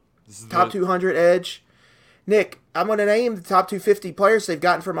 top 200 edge. Nick, I'm going to name the top 250 players they've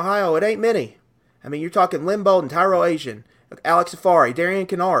gotten from Ohio. It ain't many. I mean, you're talking Lynn Bolden, Tyrell Asian, Alex Safari, Darian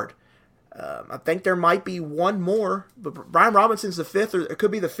Kennard. I think there might be one more, but Brian Robinson's the fifth, or it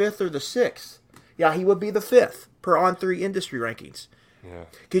could be the fifth or the sixth. Yeah, he would be the fifth per On3 industry rankings. Yeah.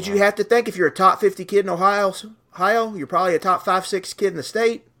 Because you have to think, if you're a top 50 kid in Ohio, you're probably a top 5-6 kid in the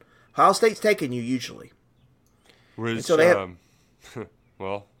state. Ohio State's taking you usually. So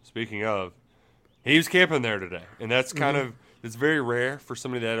well, speaking of, he was camping there today, and that's kind of, it's very rare for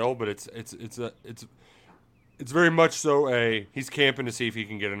somebody that old, but it's very much so he's camping to see if he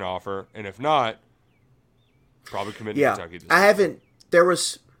can get an offer, and if not, probably commit to Kentucky.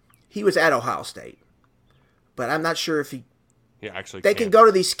 He was at Ohio State, but I'm not sure if they can go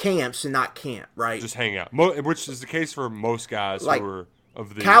to these camps and not camp, right? Just hang out, which is the case for most guys who are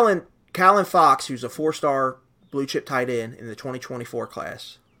of the Callan Fox, who's a 4-star blue chip tight end in the 2024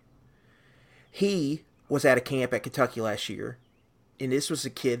 class. He was at a camp at Kentucky last year. And this was a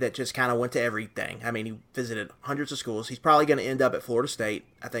kid that just kind of went to everything. I mean, he visited hundreds of schools. He's probably going to end up at Florida State.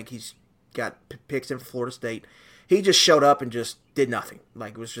 I think he's got picks in for Florida State. He just showed up and just did nothing.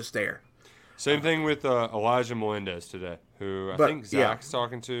 Like, it was just there. Same thing with Elijah Melendez today, who I think Zach's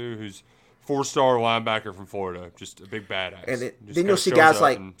talking to, who's 4-star linebacker from Florida, just a big badass. And then you'll see guys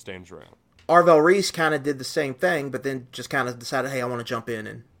like stands around. Arvell Reese kind of did the same thing, but then just kind of decided, hey, I want to jump in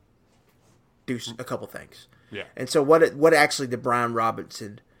and do a couple things. Yeah. And so what actually did Brian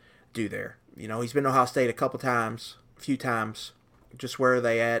Robinson do there? He's been to Ohio State a few times. Just where are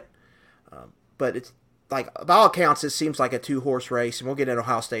they at? But it's like, by all accounts, it seems like a 2-horse race, and we'll get into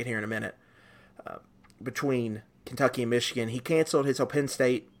Ohio State here in a minute, between Kentucky and Michigan. He canceled his Penn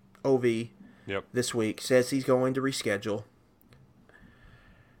State OV this week. Says he's going to reschedule.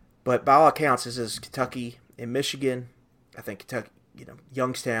 But by all accounts, this is Kentucky and Michigan. I think Kentucky,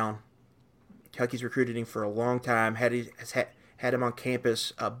 Youngstown. Kentucky's recruited him for a long time. Had him on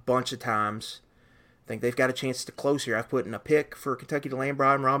campus a bunch of times. I think they've got a chance to close here. I've put in a pick for Kentucky to land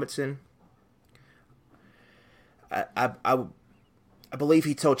Brian Robinson. I believe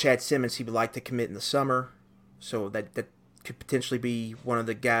he told Chad Simmons he would like to commit in the summer, so that could potentially be one of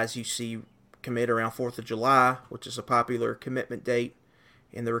the guys you see commit around 4th of July, which is a popular commitment date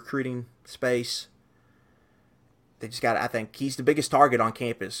in the recruiting space. I think he's the biggest target on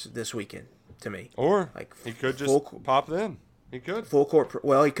campus this weekend to me. Or he could just pop then. He could. Full court.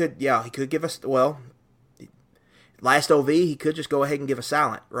 Well, he could give us, last OV, he could just go ahead and give a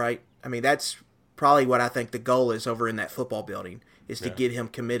silent, right? I mean, that's probably what I think the goal is over in that football building, is to get him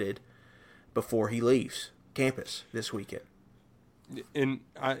committed before he leaves campus this weekend. And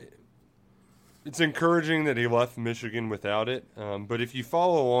it's encouraging that he left Michigan without it. But if you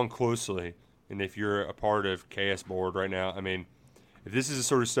follow along closely, and if you're a part of KS Board right now, I mean, if this is the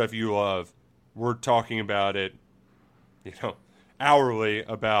sort of stuff you love, we're talking about it, hourly,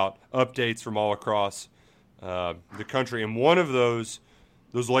 about updates from all across the country. And one of those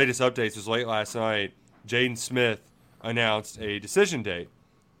latest updates was late last night. Jaden Smith announced a decision date.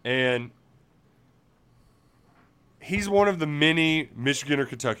 And he's one of the many Michigan or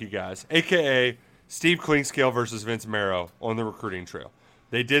Kentucky guys, a.k.a. Steve Klingscale versus Vince Marrow on the recruiting trail.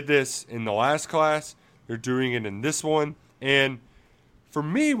 They did this in the last class. They're doing it in this one. And for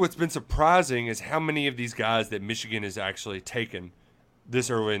me, what's been surprising is how many of these guys that Michigan has actually taken this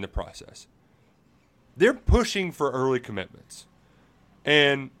early in the process. They're pushing for early commitments.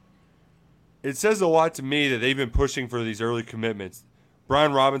 And it says a lot to me that they've been pushing for these early commitments.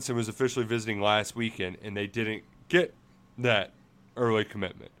 Brian Robinson was officially visiting last weekend, and they didn't get that early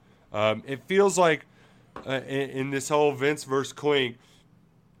commitment. It feels like in this whole Vince versus Klink,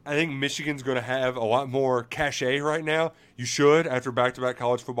 I think Michigan's going to have a lot more cachet right now. You should, after back-to-back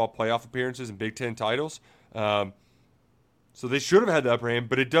college football playoff appearances and Big Ten titles. So they should have had the upper hand,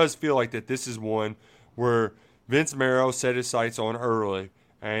 but it does feel like that this is one where Vince Marrow set his sights on early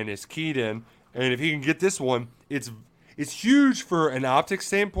and is keyed in. And if he can get this one, it's huge for an optics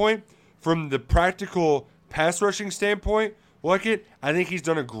standpoint. From the practical pass rushing standpoint, I think he's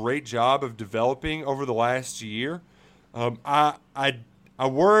done a great job of developing over the last year. I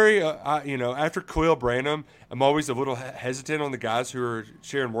worry, after Khalil Branham, I'm always a little hesitant on the guys who are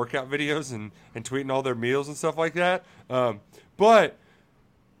sharing workout videos and tweeting all their meals and stuff like that. But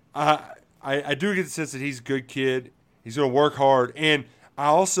I do get the sense that he's a good kid. He's going to work hard. And I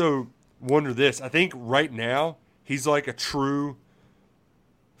also wonder this. I think right now he's like a true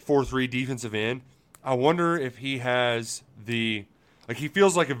 4-3 defensive end. I wonder if he has he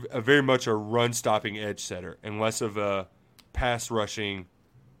feels like a very much a run-stopping edge setter and less of a pass-rushing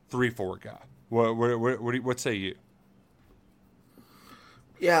 3-4 guy. What say you?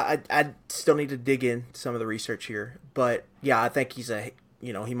 Yeah, I still need to dig in some of the research here. But, yeah, I think he's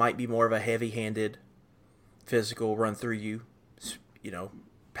he might be more of a heavy-handed, physical, run-through-you,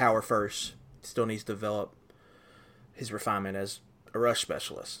 power first. Still needs to develop his refinement as a rush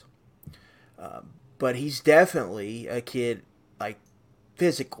specialist. But he's definitely a kid,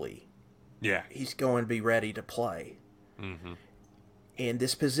 physically. Yeah. He's going to be ready to play. Mm-hmm. And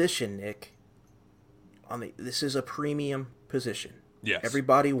this position, Nick, this is a premium position. Yes.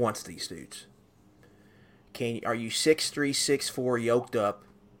 Everybody wants these dudes. Are you 6'3", 6'4", yoked up,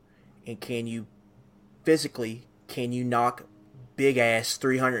 and can you knock big-ass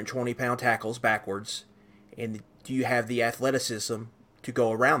 320-pound tackles backwards, and do you have the athleticism to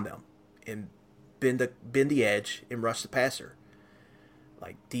go around them and bend the edge and rush the passer?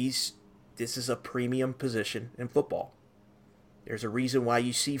 This is a premium position in football. There's a reason why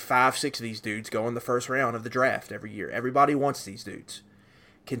you see 5-6 of these dudes go in the first round of the draft every year. Everybody wants these dudes.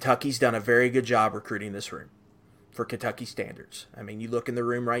 Kentucky's done a very good job recruiting this room for Kentucky standards. I mean, you look in the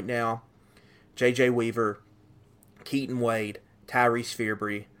room right now, J.J. Weaver, Keaton Wade, Tyrese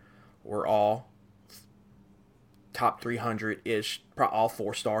Fearbury were all top 300-ish, all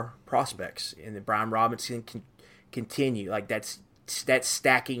 4-star prospects. And then Brian Robinson can continue. That's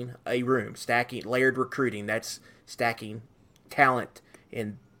stacking a room, stacking layered recruiting. That's stacking talent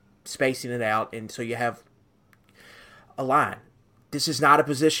and spacing it out. And so you have a line. This is not a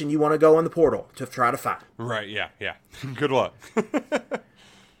position you want to go in the portal to try to find. Right, yeah. Good luck.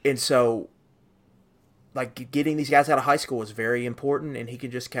 And so, getting these guys out of high school is very important, and he can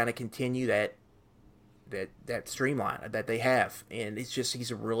just kind of continue that streamline that they have. And it's just,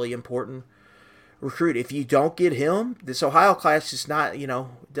 he's a really important recruit. If you don't get him, this Ohio class is not,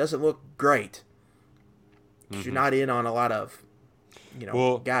 doesn't look great. You're not in on a lot of,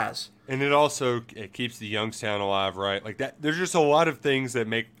 guys. And it keeps the Youngstown alive, right? Like that. There's just a lot of things that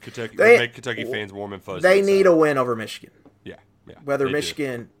make Kentucky fans warm and fuzzy. They need a win over Michigan. Yeah. Whether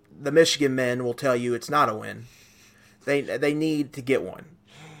the Michigan men will tell you it's not a win. They need to get one.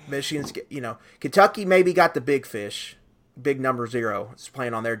 Michigan's, Kentucky maybe got the big fish, big number 0. It's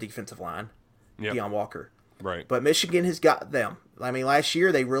playing on their defensive line, Deion Walker. Right. But Michigan has got them. I mean, last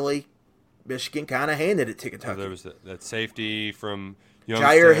year Michigan kind of handed it to Kentucky. So there was that safety from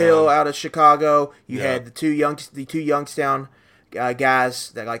Youngstown. Jair Hill out of Chicago. You had the two Youngstown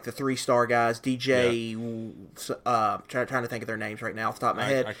guys, that like the 3-star guys, DJ. Trying to think of their names right now off the top of my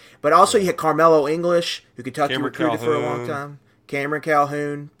head. But also you had Carmelo English, who Kentucky recruited for a long time. Cameron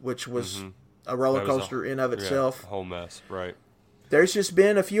Calhoun, which was a roller coaster in of itself. A whole mess, right? There's just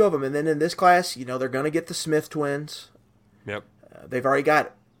been a few of them, and then in this class, they're going to get the Smith twins. Yep. They've already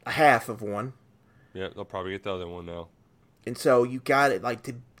got a half of one. Yep, they'll probably get the other one now. And so you got it. Like,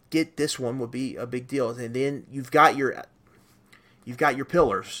 to get this one would be a big deal, and then you've got your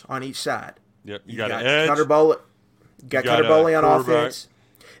pillars on each side. Yep, you got edge. Cutter Boley. You got Cutter Boley on offense.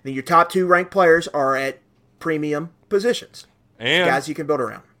 Then your top 2 ranked players are at premium positions. And guys you can build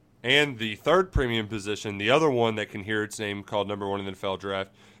around. And the third premium position, the other one that can hear its name called number 1 in the NFL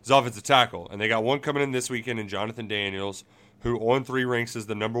draft, is offensive tackle. And they got one coming in this weekend in Jonathan Daniels, who on 3 ranks as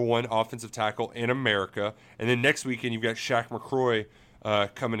the number 1 offensive tackle in America. And then next weekend you've got Shaq McCroy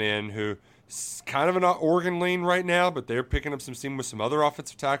coming in, who is kind of an Oregon lean right now, but they're picking up some steam with some other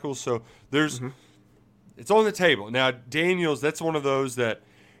offensive tackles. So there's it's on the table. Now, Daniels, that's one of those that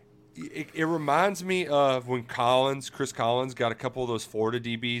it reminds me of when Chris Collins got a couple of those Florida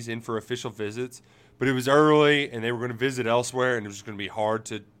DBs in for official visits, but it was early and they were going to visit elsewhere, and it was just going to be hard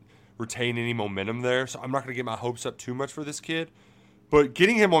to retain any momentum there. So I'm not going to get my hopes up too much for this kid. But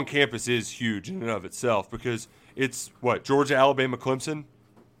getting him on campus is huge in and of itself, because it's, Georgia, Alabama, Clemson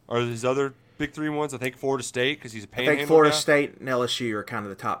are his other big 3 ones. I think Florida State, because he's a panhandle. I think Florida State and LSU are kind of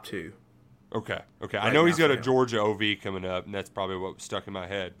the top 2. Okay. I know he's got a Georgia OV coming up, and that's probably what stuck in my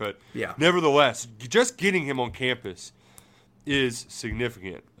head. But nevertheless, just getting him on campus is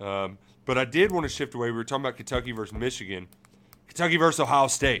significant. But I did want to shift away. We were talking about Kentucky versus Michigan. Kentucky versus Ohio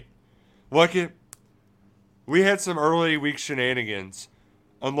State. We had some early week shenanigans,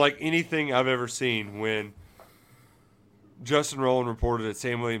 unlike anything I've ever seen, when Justin Rowland reported that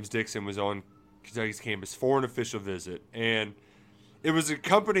Sam Williams-Dixon was on Kentucky's campus for an official visit. And it was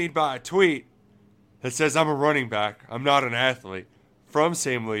accompanied by a tweet that says, "I'm a running back, I'm not an athlete," from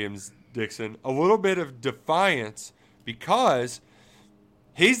Sam Williams-Dixon. A little bit of defiance, because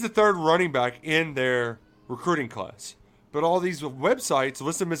he's the 3rd running back in their recruiting class. But all these websites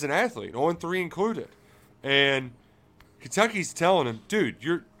list him as an athlete, on 3 included. And Kentucky's telling him, dude,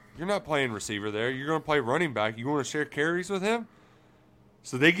 you're not playing receiver there. You're going to play running back. You want to share carries with him?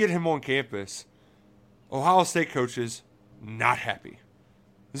 So they get him on campus. Ohio State coaches, not happy.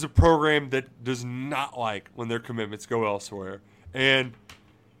 This is a program that does not like when their commitments go elsewhere. And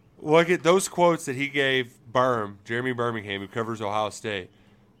look at those quotes that he gave Jeremy Birmingham, who covers Ohio State.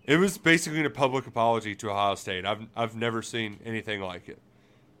 It was basically a public apology to Ohio State. I've never seen anything like it.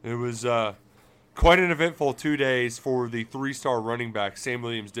 It was quite an eventful 2 days for the 3-star running back, Sam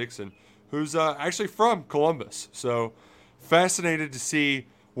Williams-Dixon, who's actually from Columbus. So fascinated to see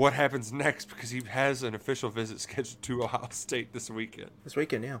what happens next, because he has an official visit scheduled to Ohio State this weekend.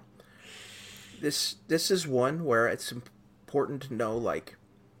 Yeah. This is one where it's important to know,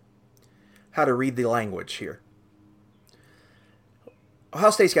 how to read the language here. Ohio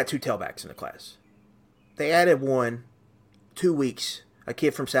State's got 2 tailbacks in the class. They added 2 weeks, a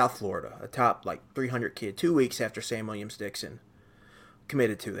kid from South Florida, a top 300 kid, 2 weeks after Sam Williams-Dixon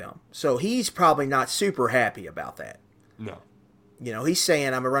committed to them. So he's probably not super happy about that. No. He's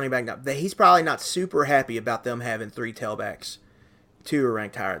saying, I'm a running back now. He's probably not super happy about them having 3 tailbacks. 2 are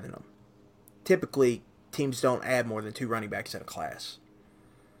ranked higher than them. Typically, teams don't add more than 2 running backs in a class.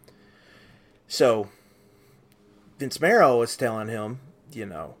 So, Vince Marrow is telling him,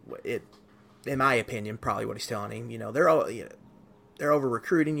 in my opinion, probably what he's telling him, they're over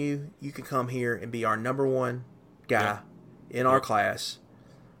recruiting you. You can come here and be our number 1 guy in our class.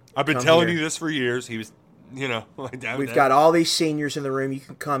 I've been telling you this for years. He was, we've got all these seniors in the room. You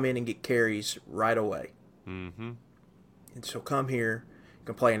can come in and get carries right away. Mm-hmm. And so come here. You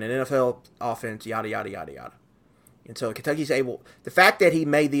can play in an NFL offense, yada, yada, yada, yada. And so Kentucky's able – the fact that he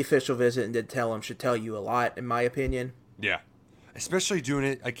made the official visit and did tell him should tell you a lot, in my opinion. Yeah. Especially doing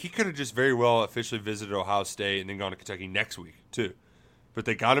it – he could have just very well officially visited Ohio State and then gone to Kentucky next week too. But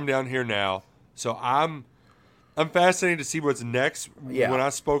they got him down here now. So I'm fascinated to see what's next. Yeah. When I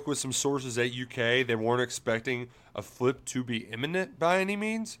spoke with some sources at UK, they weren't expecting a flip to be imminent by any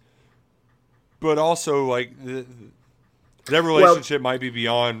means. But also, like, that relationship might be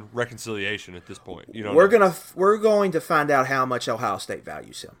beyond reconciliation at this point. You know, we're going to find out how much Ohio State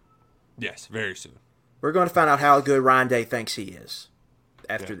values him. Yes, very soon. We're going to find out how good Ryan Day thinks he is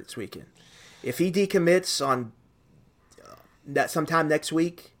after this weekend. If he decommits on sometime next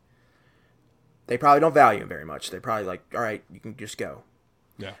week, they probably don't value him very much. They're probably like, all right, you can just go.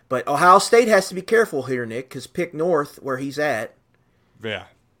 Yeah. But Ohio State has to be careful here, Nick, because Pick North, where he's at, Yeah.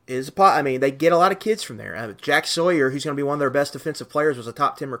 they get a lot of kids from there. Jack Sawyer, who's going to be one of their best defensive players, was a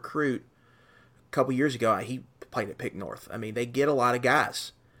top 10 recruit a couple years ago. He played at Pick North. I mean, they get a lot of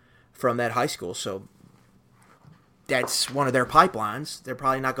guys from that high school, so that's one of their pipelines. They're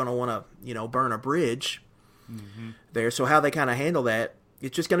probably not going to want to, burn a bridge there. So how they kind of handle that,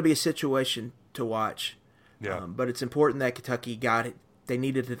 it's just going to be a situation to watch. Yeah. But it's important that Kentucky got it. They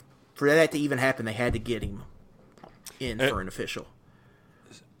needed to, for that to even happen, they had to get him in for an official.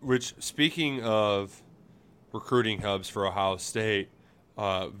 Which, speaking of recruiting hubs for Ohio State,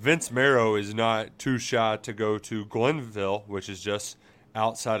 Vince Marrow is not too shy to go to Glenville, which is just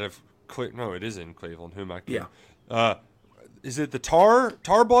outside of no, it is in Cleveland. Who am I kidding? Yeah. Is it the Tar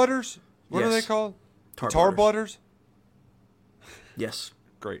Blooders? What are Yes. they called? Tar Blooders? Yes.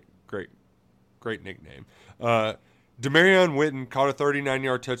 Great nickname. Demarion Witten caught a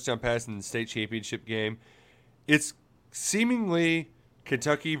 39-yard touchdown pass in the state championship game. It's seemingly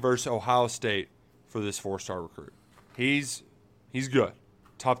Kentucky versus Ohio State for this 4-star recruit. He's good.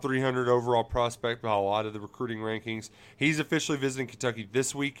 Top 300 overall prospect by a lot of the recruiting rankings. He's officially visiting Kentucky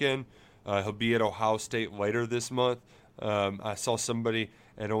this weekend. He'll be at Ohio State later this month. I saw somebody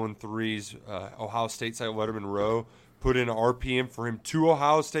at 0-3's Ohio State site, Letterman Row, put in an RPM for him to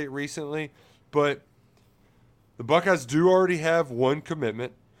Ohio State recently. But the Buckeyes do already have one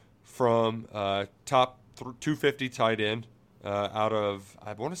commitment from top 250 tight end out of,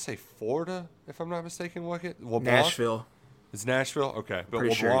 I want to say Florida, if I'm not mistaken. LeBlanc? Nashville. It's Nashville? Okay. But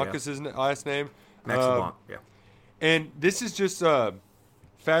Pretty LeBlanc sure, is his last name. Max LeBlanc, yeah. And this is just a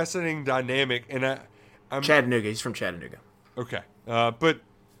fascinating dynamic. And I'm Chattanooga. He's from Chattanooga. Okay. But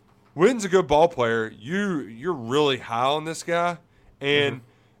Witten's a good ball player. You're really high on this guy. And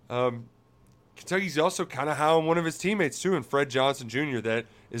Kentucky's also kind of high on one of his teammates, too, in Fred Johnson Jr., that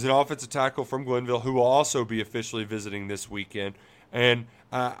is an offensive tackle from Glenville who will also be officially visiting this weekend. And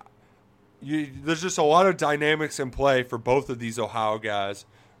there's just a lot of dynamics in play for both of these Ohio guys,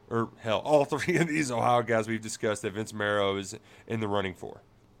 or hell, all three of these Ohio guys we've discussed that Vince Marrow is in the running for.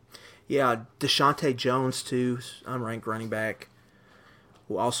 Yeah, Deshaunte Jones, too, unranked running back,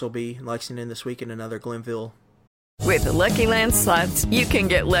 will also be in Lexington this week in another Glenville. With the Lucky Land Slots, you can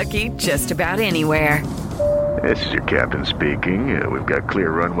get lucky just about anywhere. This is your captain speaking. We've got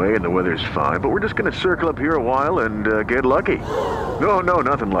clear runway and the weather's fine, but we're just going to circle up here a while and get lucky. No,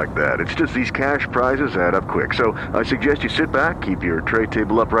 nothing like that. It's just these cash prizes add up quick. So I suggest you sit back, keep your tray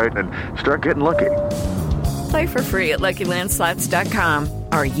table upright, and start getting lucky. Play for free at LuckyLandSlots.com.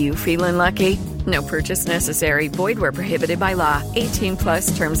 Are you feeling lucky? No purchase necessary. Void where prohibited by law.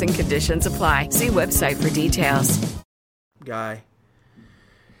 18+ terms and conditions apply. See website for details. Guy.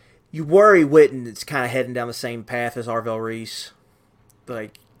 You worry Witten is kind of heading down the same path as Arvell Reese.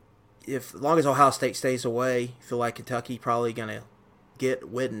 Like, as long as Ohio State stays away, I feel like Kentucky probably going to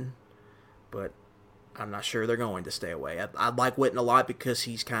get Witten. But I'm not sure they're going to stay away. I like Witten a lot because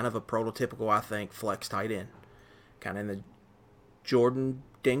he's kind of a prototypical, I think, flex tight end. Kind of in the Jordan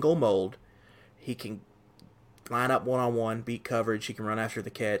Dingle mold. He can line up one-on-one, beat coverage. He can run after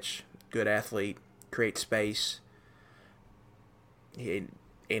the catch. Good athlete. Create space. And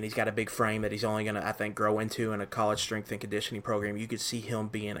he's got a big frame that he's only going to, I think, grow into in a college strength and conditioning program. You could see him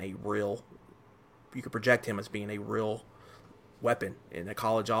being you could project him as being a real weapon in a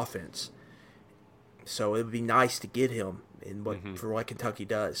college offense. So it would be nice to get him for what Kentucky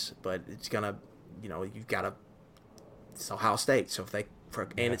does. But it's going to, you've got to, it's Ohio State. So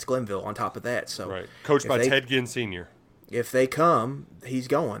and it's Glenville on top of that. So right. Coached by Ted Ginn Sr. If they come, he's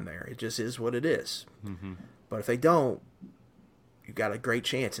going there. It just is what it is. Mm-hmm. But if they don't, you've got a great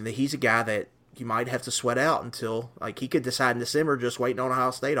chance. And he's a guy that you might have to sweat out until, like, he could decide in December just waiting on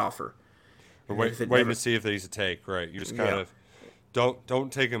Ohio State offer. Or waiting to see if he's a take, right? You just kind of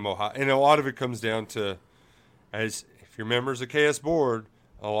don't take him Ohio. And a lot of it comes down to, if you're members of KS Board,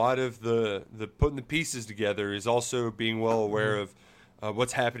 a lot of the putting the pieces together is also being well aware of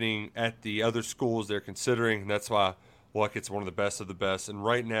what's happening at the other schools they're considering. And that's why Luckett's one of the best of the best. And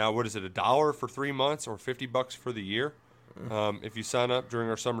right now, what is it, $1 for 3 months or $50 for the year? if you sign up during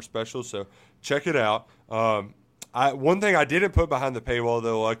our summer special. So check it out. One thing I didn't put behind the paywall,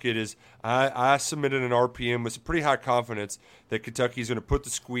 though, Luckett, is I submitted an RPM with some pretty high confidence that Kentucky is going to put the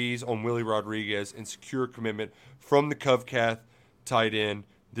squeeze on Willie Rodriguez and secure a commitment from the Covcath tight end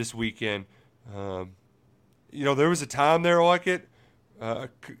this weekend. There was a time there, Luckett, a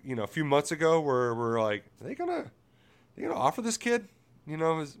few months ago where we're like, are they gonna offer this kid?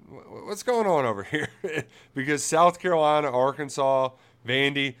 What's going on over here? Because South Carolina, Arkansas,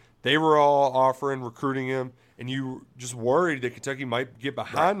 Vandy, they were all offering, recruiting him. And you just worried that Kentucky might get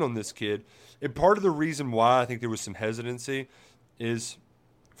behind on this kid. And part of the reason why I think there was some hesitancy is,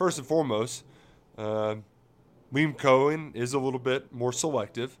 first and foremost, Liam Cohen is a little bit more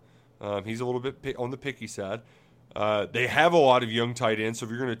selective. He's a little bit on the picky side. They have a lot of young tight ends, so if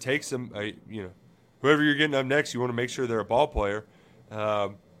you're going to take some, whoever you're getting up next, you want to make sure they're a ball player.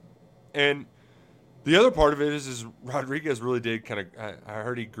 And the other part of it is Rodriguez really did kind of – I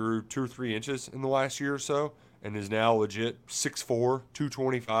heard he grew 2 or 3 inches in the last year or so and is now legit 6'4",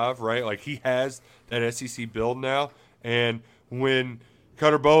 225, right? Like he has that SEC build now. And when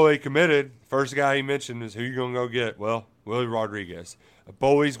Cutter Boley committed, first guy he mentioned is who you going to go get? Well, Willie Rodriguez.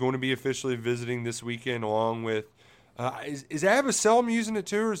 Boley's going to be officially visiting this weekend along with is Abba Selm using it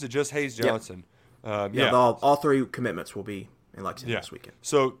too, or is it just Hayes Johnson? Yep. All 3 commitments will be in Lexington this weekend.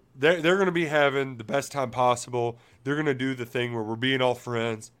 So they're going to be having the best time possible. They're going to do the thing where we're being all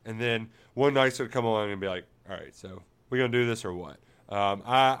friends, and then one night's going to come along and be like, all right, so we're going to do this or what?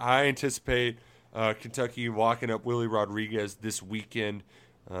 I anticipate Kentucky locking up Willie Rodriguez this weekend,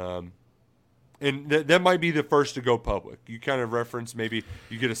 and that might be the first to go public. You kind of reference maybe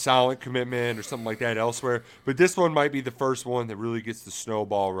you get a silent commitment or something like that elsewhere, but this one might be the first one that really gets the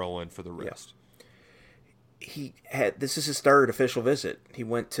snowball rolling for the rest. This is his 3rd official visit. He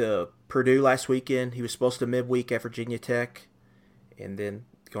went to Purdue last weekend. He was supposed to midweek at Virginia Tech, and then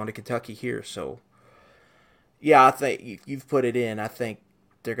going to Kentucky here. So, yeah, I think you've put it in. I think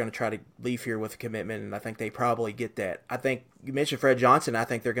they're going to try to leave here with a commitment, and I think they probably get that. I think you mentioned Fred Johnson. I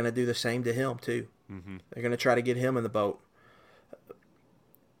think they're going to do the same to him too. Mm-hmm. They're going to try to get him in the boat.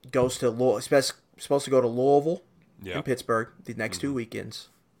 Goes to supposed to go to Louisville and Pittsburgh the next 2 weekends.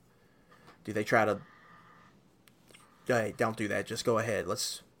 Do they try to? Hey, don't do that. Just go ahead.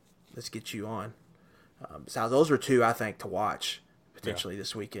 Let's get you on. So those are 2 I think to watch potentially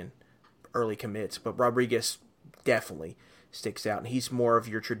this weekend, early commits. But Rodriguez definitely sticks out, and he's more of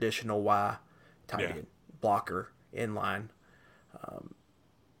your traditional Y tight end blocker in line,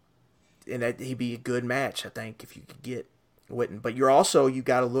 and that he'd be a good match I think if you could get Witten. But you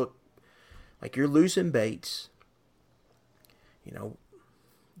got to look like you're losing Bates.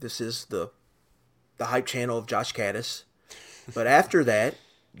 This is the hype channel of Josh Caddis. But after that,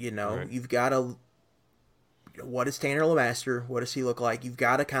 you've got to – what is Tanner LeMaster? What does he look like? You've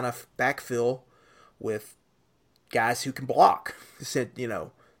got to kind of backfill with guys who can block,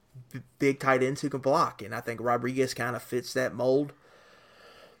 big tight ends who can block. And I think Rodriguez kind of fits that mold.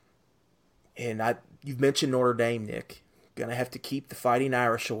 And you've mentioned Notre Dame, Nick. Going to have to keep the Fighting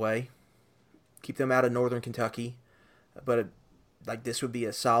Irish away, keep them out of Northern Kentucky. But this would be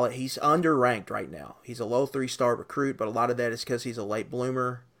a solid – he's underranked right now. He's a low 3-star recruit, but a lot of that is because he's a late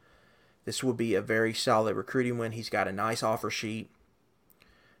bloomer. This would be a very solid recruiting win. He's got a nice offer sheet.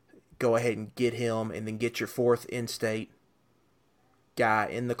 Go ahead and get him, and then get your 4th in-state guy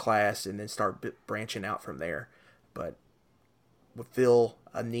in the class, and then start branching out from there. But would fill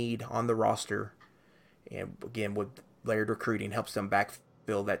a need on the roster, and again, with layered recruiting, helps them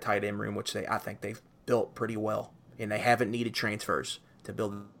backfill that tight end room, which I think they've built pretty well. And they haven't needed transfers to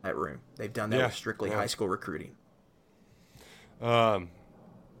build that room. They've done that with strictly high school recruiting. I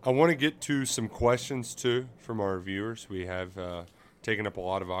want to get to some questions, too, from our viewers. We have taken up a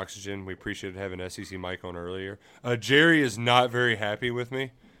lot of oxygen. We appreciated having SEC Mike on earlier. Jerry is not very happy with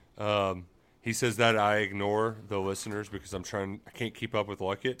me. He says that I ignore the listeners because I can't keep up with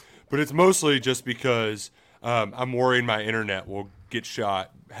Luckett. But it's mostly just because I'm worried my internet will get shot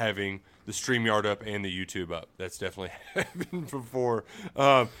having the StreamYard up and the YouTube up. That's definitely happened before.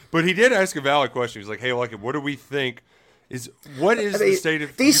 But he did ask a valid question. He's like, hey, Luckett, what do we think? The state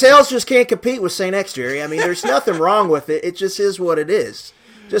of these sales just can't compete with St. X, Jerry. I mean, there's nothing wrong with it. It just is what it is.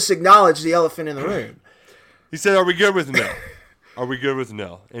 Just acknowledge the elephant in the room. He said, are we good with no? Are we good with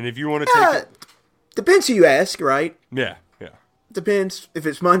no? And if you want to take it. Depends who you ask, right? Yeah. Depends if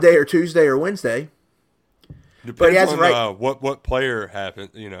it's Monday or Tuesday or Wednesday. Depends on what player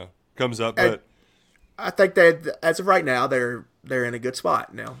comes up. But I think that as of right now, they're in a good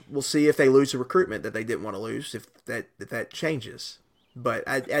spot. Now we'll see if they lose a recruitment that they didn't want to lose, if that changes. But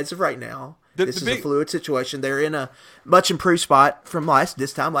as of right now, This is a fluid situation. They're in a much improved spot from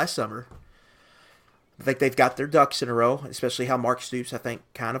this time last summer. I think they've got their ducks in a row, especially how Mark Stoops, I think,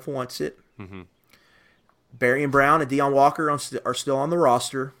 kind of wants it. Mm-hmm. Barry and Brown and Deion Walker are still on the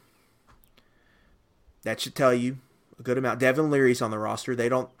roster. That should tell you a good amount. Devin Leary's on the roster.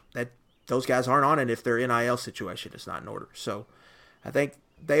 Those guys aren't on it if their NIL situation is not in order. So I think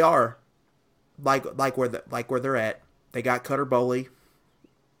they are like where they're at. They got Cutter Boley.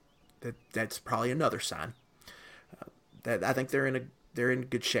 That's probably another sign. That I think they're in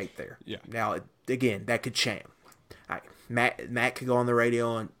good shape there. Yeah. Now again, that could change. Matt could go on the radio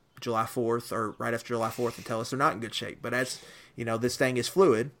on July 4th or right after July 4th and tell us they're not in good shape. But this thing is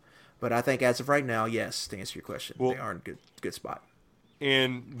fluid. But I think as of right now, yes, to answer your question, they are in good spot.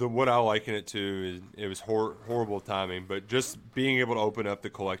 And what I liken it to is it was horrible timing, but just being able to open up the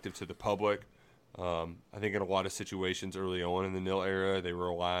collective to the public. I think in a lot of situations early on in the NIL era, they were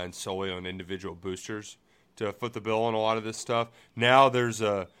relying solely on individual boosters to foot the bill on a lot of this stuff. Now there's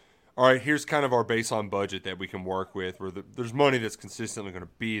all right, here's kind of our baseline budget that we can work with where there's money that's consistently going to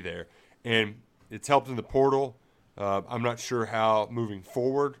be there. And it's helped in the portal. I'm not sure how moving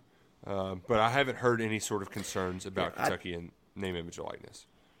forward, but I haven't heard any sort of concerns about Kentucky and name, image, or likeness.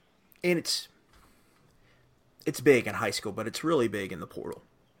 And it's big in high school, but it's really big in the portal.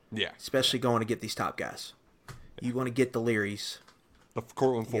 Yeah. Especially going to get these top guys. You want to get the Learys. The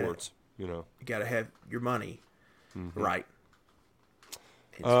Cortland Fords, You got to have your money right.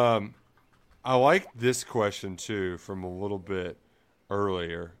 I like this question, too, from a little bit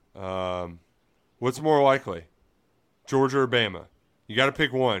earlier. What's more likely, Georgia or Bama? You got to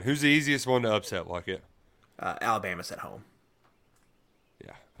pick one. Who's the easiest one to upset, Luckett? Alabama's at home.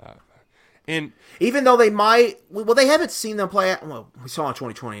 Yeah. And even though they might, they haven't seen them play. Well, we saw in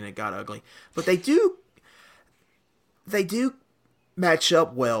 2020 and it got ugly, but they do match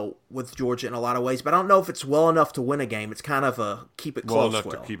up well with Georgia in a lot of ways. But I don't know if it's well enough to win a game. It's kind of a keep it close.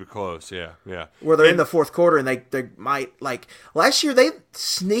 To keep it close. Yeah. Where they're in the fourth quarter and they might last year they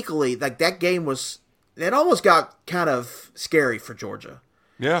sneakily that game was it almost got kind of scary for Georgia.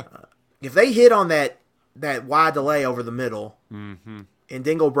 Yeah. If they hit on that wide delay over the middle. Mm-hmm. And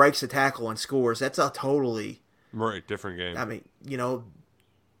Dingle breaks a tackle and scores, that's a totally different game. I mean,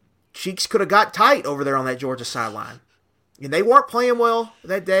 Cheeks could have got tight over there on that Georgia sideline. And they weren't playing well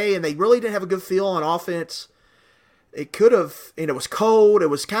that day, and they really didn't have a good feel on offense. It could have, and it was cold. It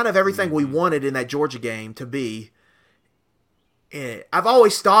was kind of everything we wanted in that Georgia game to be. And I've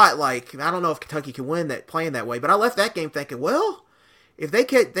always thought, I don't know if Kentucky can win that playing that way, but I left that game thinking, well, if they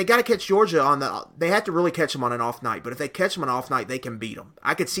got to catch Georgia they have to really catch them on an off night. But if they catch them on an off night, they can beat them.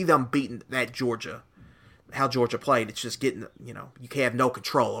 I could see them beating that Georgia, how Georgia played. It's just getting, you can have no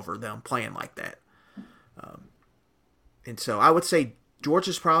control over them playing like that. And so I would say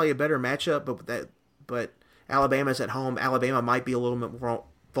Georgia's probably a better matchup, but Alabama's at home. Alabama might be a little bit more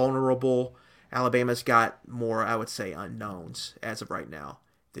vulnerable. Alabama's got more, I would say, unknowns as of right now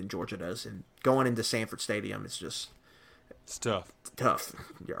than Georgia does. And going into Sanford Stadium, it's tough.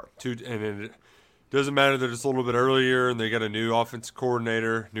 Yeah. And it doesn't matter that it's a little bit earlier and they got a new offensive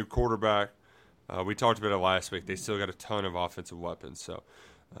coordinator, new quarterback. We talked about it last week. They still got a ton of offensive weapons, so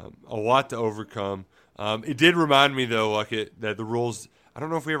a lot to overcome. It did remind me, though, that the rules – I don't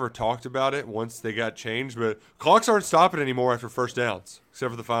know if we ever talked about it once they got changed, but clocks aren't stopping anymore after first downs,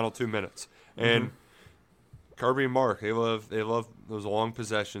 except for the final 2 minutes. And Kirby and Mark, they love those long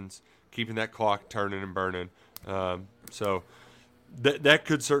possessions, keeping that clock turning and burning. So that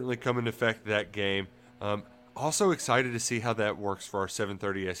could certainly come into effect that game. Also excited to see how that works for our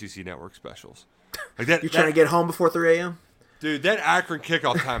 7:30 SEC Network specials. You're trying to get home before 3 a.m.? Dude, that Akron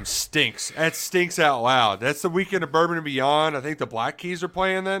kickoff time stinks. That stinks out loud. That's the weekend of Bourbon and Beyond. I think the Black Keys are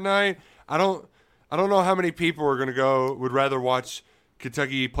playing that night. I don't know how many people are going to would rather watch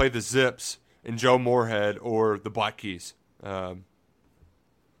Kentucky play the Zips and Joe Moorhead or the Black Keys. Yeah.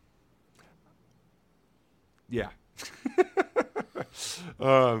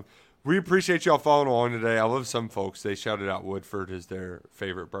 We appreciate y'all following along today. I love some folks. They shouted out Woodford as their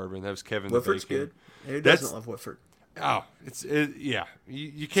favorite bourbon. That was Kevin. Woodford's good. Who doesn't love Woodford? Oh, yeah. You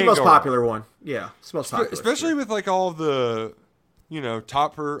can't. It's the most popular one. Yeah, it's the most popular. Especially with all of the,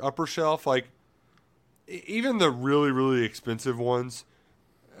 top or upper shelf. Even the really, really expensive ones,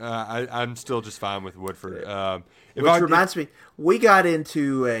 I'm still just fine with Woodford. Which reminds me, we got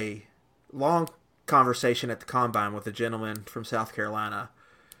into a long conversation at the Combine with a gentleman from South Carolina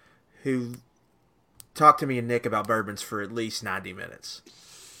who talked to me and Nick about bourbons for at least 90 minutes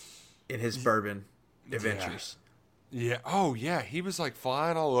in his bourbon adventures. Yeah. Oh, yeah. He was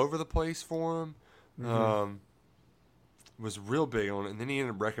flying all over the place for him. was real big on it, and then he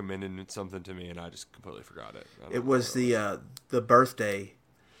ended up recommending something to me, and I just completely forgot it. It was the birthday.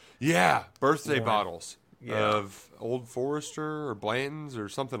 Yeah, birthday bottles of Old Forester or Blanton's or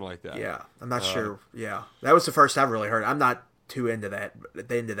something like that. Yeah, I'm not sure. Yeah, that was the first I've really heard. I'm not too into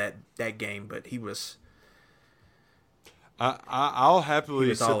that game, but he was. I'll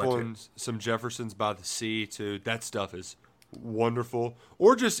happily sip on some Jefferson's by the Sea too. That stuff is wonderful.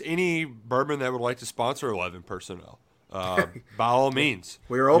 Or just any bourbon that would like to sponsor 11 Personnel. By all means,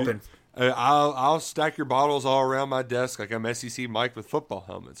 we're open. I'll stack your bottles all around my desk like I'm SEC Mike with football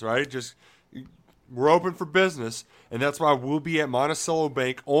helmets, right? Just we're open for business, and that's why we'll be at Monticello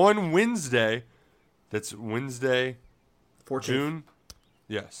Bank on Wednesday. That's Wednesday, 14th.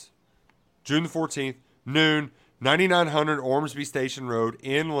 June the 14th, noon, 9900 Ormsby Station Road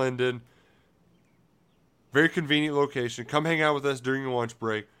in Linden. Very convenient location. Come hang out with us during your lunch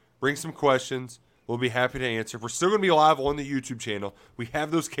break. Bring some questions. We'll be happy to answer. We're still going to be live on the YouTube channel. We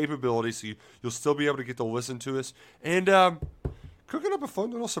have those capabilities, so you'll still be able to get to listen to us. And cooking up a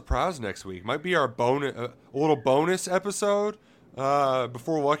fun little surprise next week. Might be our a little bonus episode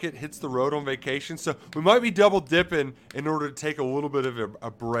before Luckett hits the road on vacation. So we might be double dipping in order to take a little bit of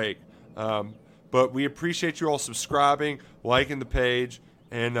a break. But we appreciate you all subscribing, liking the page,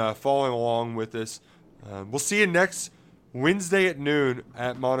 and following along with us. We'll see you next Wednesday at noon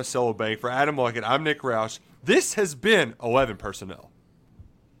at Monticello Bank. For Adam Luckett, I'm Nick Roush. This has been 11 Personnel.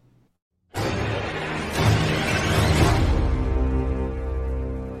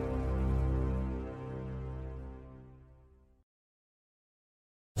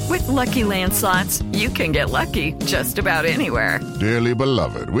 With Lucky Land Slots, you can get lucky just about anywhere. Dearly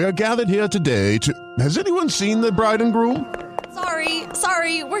beloved, we are gathered here today to... Has anyone seen the bride and groom?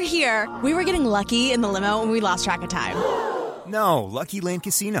 Sorry, we're here. We were getting lucky in the limo and we lost track of time. No, Lucky Land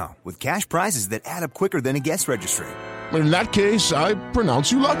Casino, with cash prizes that add up quicker than a guest registry. In that case, I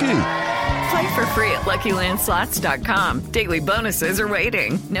pronounce you lucky. Play for free at LuckyLandSlots.com. Daily bonuses are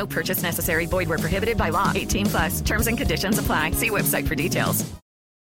waiting. No purchase necessary. Void where prohibited by law. 18+. Terms and conditions apply. See website for details.